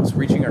worked, what's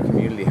reaching our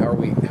community, how are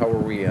we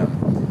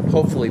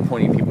hopefully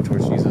pointing people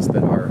towards Jesus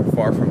that are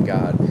far from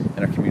God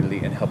in our community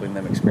and helping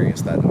them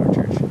experience that in our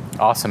church.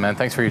 Awesome, man.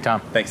 Thanks for your time.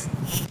 Thanks.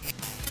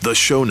 The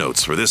show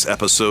notes for this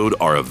episode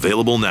are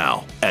available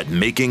now at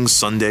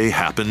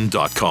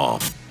makingsundayhappen.com.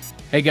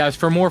 Hey guys,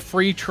 for more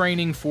free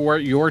training for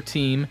your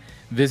team,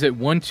 visit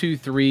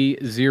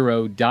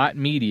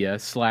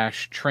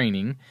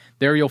 1230.media/training.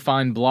 There you'll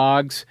find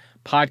blogs,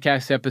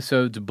 podcast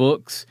episodes,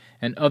 books,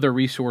 and other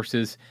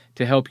resources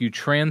to help you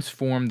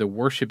transform the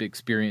worship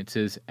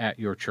experiences at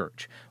your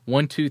church.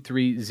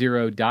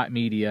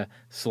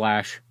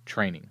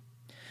 1230.media/training.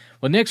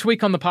 Well, next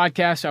week on the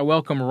podcast, I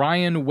welcome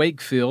Ryan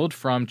Wakefield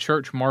from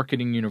Church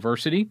Marketing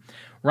University.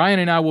 Ryan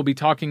and I will be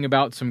talking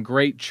about some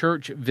great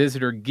church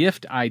visitor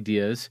gift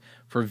ideas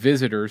for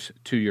visitors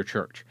to your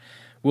church.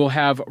 We'll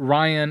have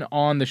Ryan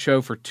on the show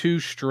for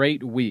 2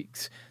 straight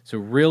weeks. So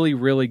really,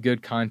 really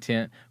good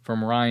content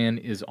from Ryan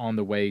is on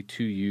the way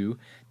to you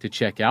to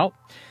check out.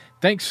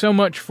 Thanks so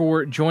much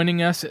for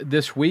joining us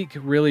this week.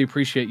 Really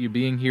appreciate you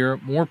being here.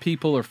 More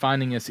people are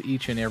finding us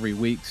each and every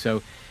week.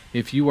 So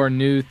if you are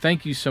new,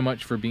 thank you so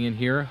much for being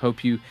here.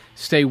 Hope you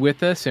stay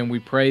with us, and we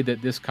pray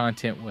that this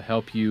content will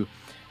help you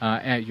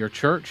at your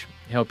church,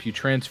 help you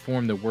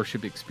transform the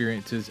worship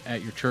experiences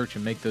at your church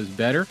and make those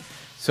better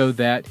so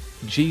that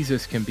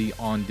Jesus can be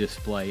on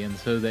display and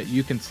so that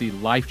you can see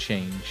life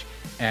change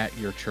at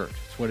your church.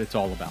 That's what it's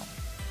all about.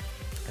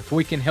 If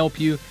we can help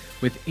you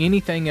with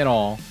anything at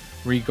all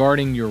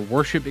regarding your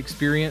worship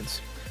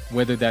experience,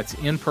 whether that's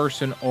in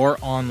person or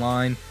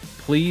online,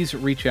 please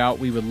reach out.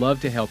 We would love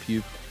to help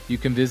you. You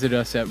can visit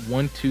us at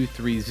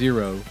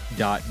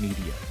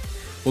 1230.media.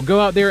 We'll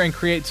go out there and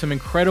create some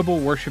incredible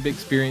worship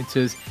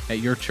experiences at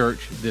your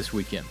church this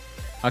weekend.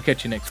 I'll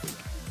catch you next week.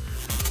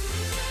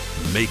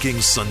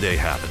 Making Sunday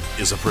Happen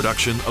is a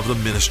production of the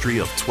ministry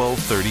of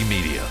 1230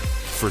 Media.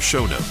 For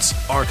show notes,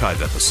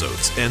 archive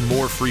episodes, and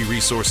more free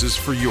resources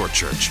for your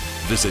church,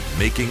 visit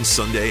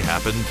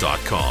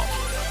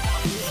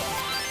makingsundayhappen.com.